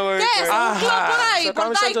comedy network. So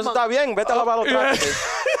Comedy Central está bien. Vete a lavar los trastes.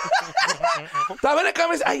 Estaba en el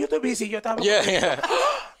Comedy. Ay, yo estoy busy. Yo estaba. Yeah.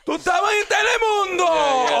 ¡Tú estabas en Telemundo!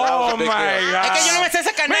 Oh, my God. Es que yo no me sé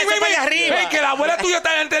ese canal, ese para allá arriba. Ven, que la abuela tuya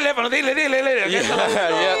está en el teléfono. Dile.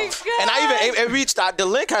 Yeah. And I even it reached out. The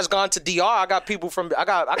link has gone to DR. I got people from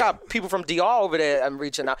DR over there. I'm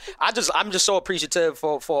reaching out. I'm just so appreciative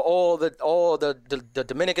for all the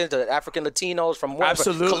Dominicans, the African Latinos from wherever,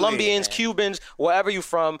 Colombians, Cubans, wherever you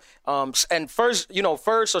from. And first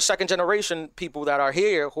or second generation people that are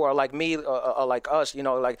here who are like me, or like us.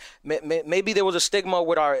 Like maybe there was a stigma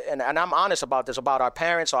with our. And I'm honest about this, about our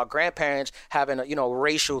parents, our grandparents having a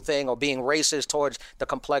racial thing or being racist towards the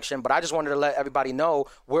complexion. But I just wanted to let everybody know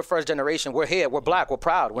we're first generation. We're here. We're black. We're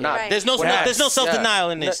proud. We're not. Right. There's no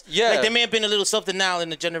self-denial in this. Yeah. Like there may have been a little self-denial in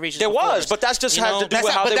the generation. There was, but that's just had to do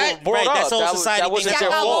with how they were brought up. That's all society. That wasn't their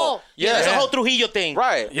fault. Yeah, it's a whole Trujillo thing.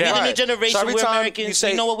 Right. Yeah. We're the new generation. So every we're time Americans. you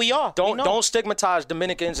say, we know what we are. Don't stigmatize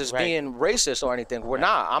Dominicans as being racist or anything. We're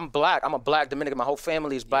not. I'm black. I'm a black Dominican. My whole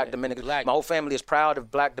family is black Dominican. My whole family is proud of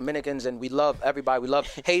black Dominicans, and we love everybody. We love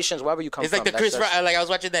Haitians, wherever you come from. It's like the Chris Rock. Like I was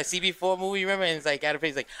watching that CB4 movie, remember? And it's like out of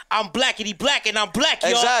face, like I'm blackity black and I'm black,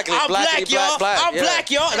 y'all. Exactly. I'm black, y'all. I'm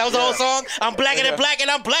black, y'all. That was the whole song. I'm blacker than black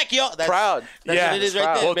and I'm black, y'all. That's proud. That's what it is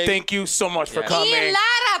right there. Well, baby. thank you so much for coming. Ian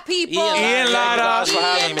Lara, people. Ian Lara.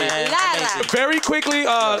 Lara. Very quickly,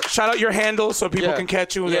 shout out your handle so people can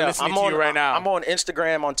catch you and they're listening to you right now. I'm on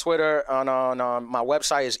Instagram, on Twitter, on my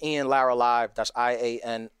website is Ian Lara Live. That's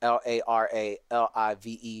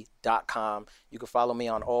IANLARALIVE.com. You can follow me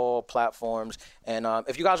on all platforms. And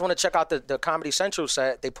if you guys want to check out the Comedy Central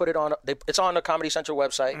set, they put it on. It's on the Comedy Central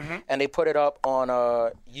website, and they put it up on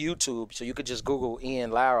YouTube. So you could just Google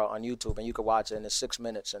Ian Lara on YouTube, and you could watch it in 6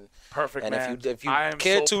 minutes. And perfect. And man. if you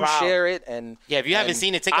care to share it, and if you haven't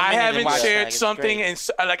seen it, take a minute. I haven't and watch shared it. something, and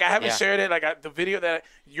I haven't shared it. Like the video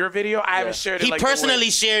your video, I haven't shared it. He personally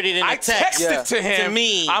shared it in a text. I texted to him. To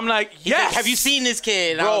me, I'm like, yes. Like, have you seen this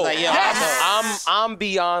kid? And bro, I was like, yeah. Yes. I'm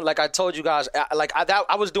beyond. Like I told you guys,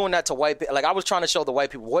 I was doing that to white people. Like I was trying to show the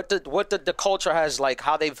white people what the culture has, like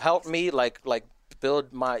how they've helped me, like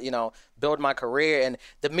build my career, and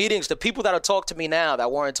the meetings, the people that are talking to me now that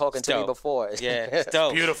weren't talking to me before. Yeah, it's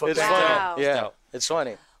dope. Beautiful. It's funny. Yeah, it's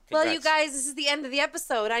funny. Well, you guys, this is the end of the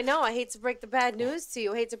episode. I know I hate to break the bad news to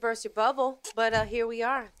you. I hate to burst your bubble, but here we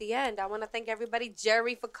are, the end. I want to thank everybody,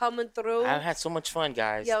 Jerry, for coming through. I had so much fun,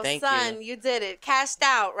 guys. Thank you. You did it. Cashed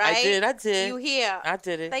out, right? I did. You here. I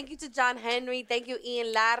did it. Thank you to John Henry. Thank you,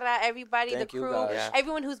 Ian Lara, everybody, the crew,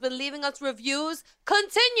 everyone who's been leaving us reviews.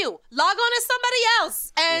 Continue. Log on as somebody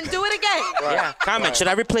else and do it again. Right. Yeah. Comment. Should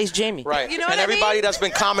I replace Jamie? Right. You know and everybody that's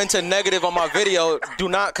been commenting negative on my video, do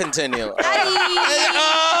not continue.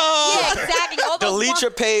 Yeah, exactly. Delete your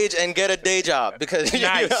page and get a day job because if you're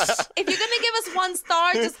gonna give us 1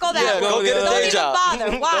 star, just go that way. Go get a day job. Don't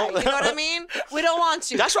even bother. Why? You know what I mean? We don't want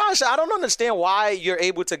you. That's why I said I don't understand why you're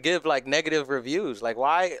able to give like negative reviews. Like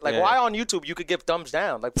why? Why on YouTube you could give thumbs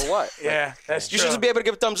down? Like for what? Yeah, that's true. You should just be able to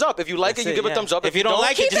give a thumbs up. If you like it, you give a thumbs up. If you don't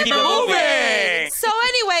like it, just keep it moving. So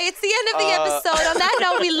anyway, it's the end of the episode. On that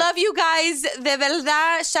note, we love you guys. De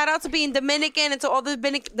verdad. Shout out to being Dominican and to all the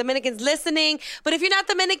Dominicans listening. But if you're not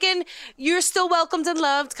Dominican, you're still welcomed and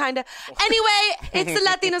loved, kind of. Anyway, it's the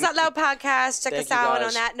Latinos Out Loud podcast. Check us out. And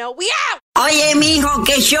on that note, we out. Oye, mijo,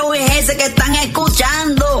 ¿qué show es ese que están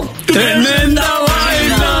escuchando? ¡Tremenda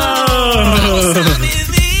Vaina!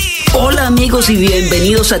 Hola amigos y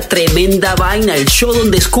bienvenidos a Tremenda Vaina, el show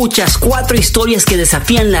donde escuchas 4 historias que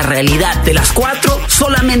desafían la realidad. De las 4,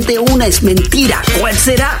 solamente una es mentira. ¿Cuál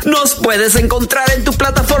será? Nos puedes encontrar en tu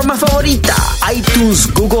plataforma favorita: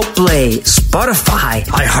 iTunes, Google Play, Spotify,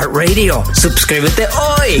 iHeartRadio. Suscríbete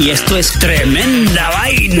hoy. Y esto es Tremenda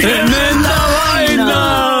Vaina. ¡Tremenda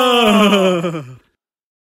Vaina!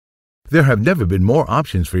 There have never been more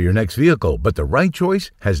options for your next vehicle, but the right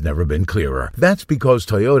choice has never been clearer. That's because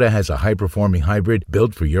Toyota has a high-performing hybrid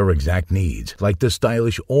built for your exact needs, like the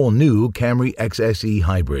stylish all-new Camry XSE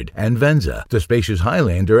Hybrid and Venza, the spacious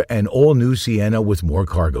Highlander and all-new Sienna with more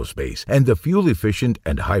cargo space, and the fuel-efficient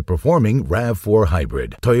and high-performing RAV4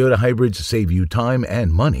 Hybrid. Toyota hybrids save you time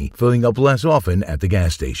and money, filling up less often at the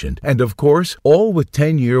gas station. And of course, all with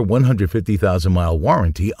 10-year, 150,000-mile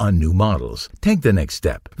warranty on new models. Take the next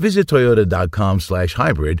step. Visit Toyota.com/hybrid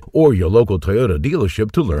or your local Toyota dealership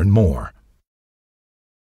to learn more.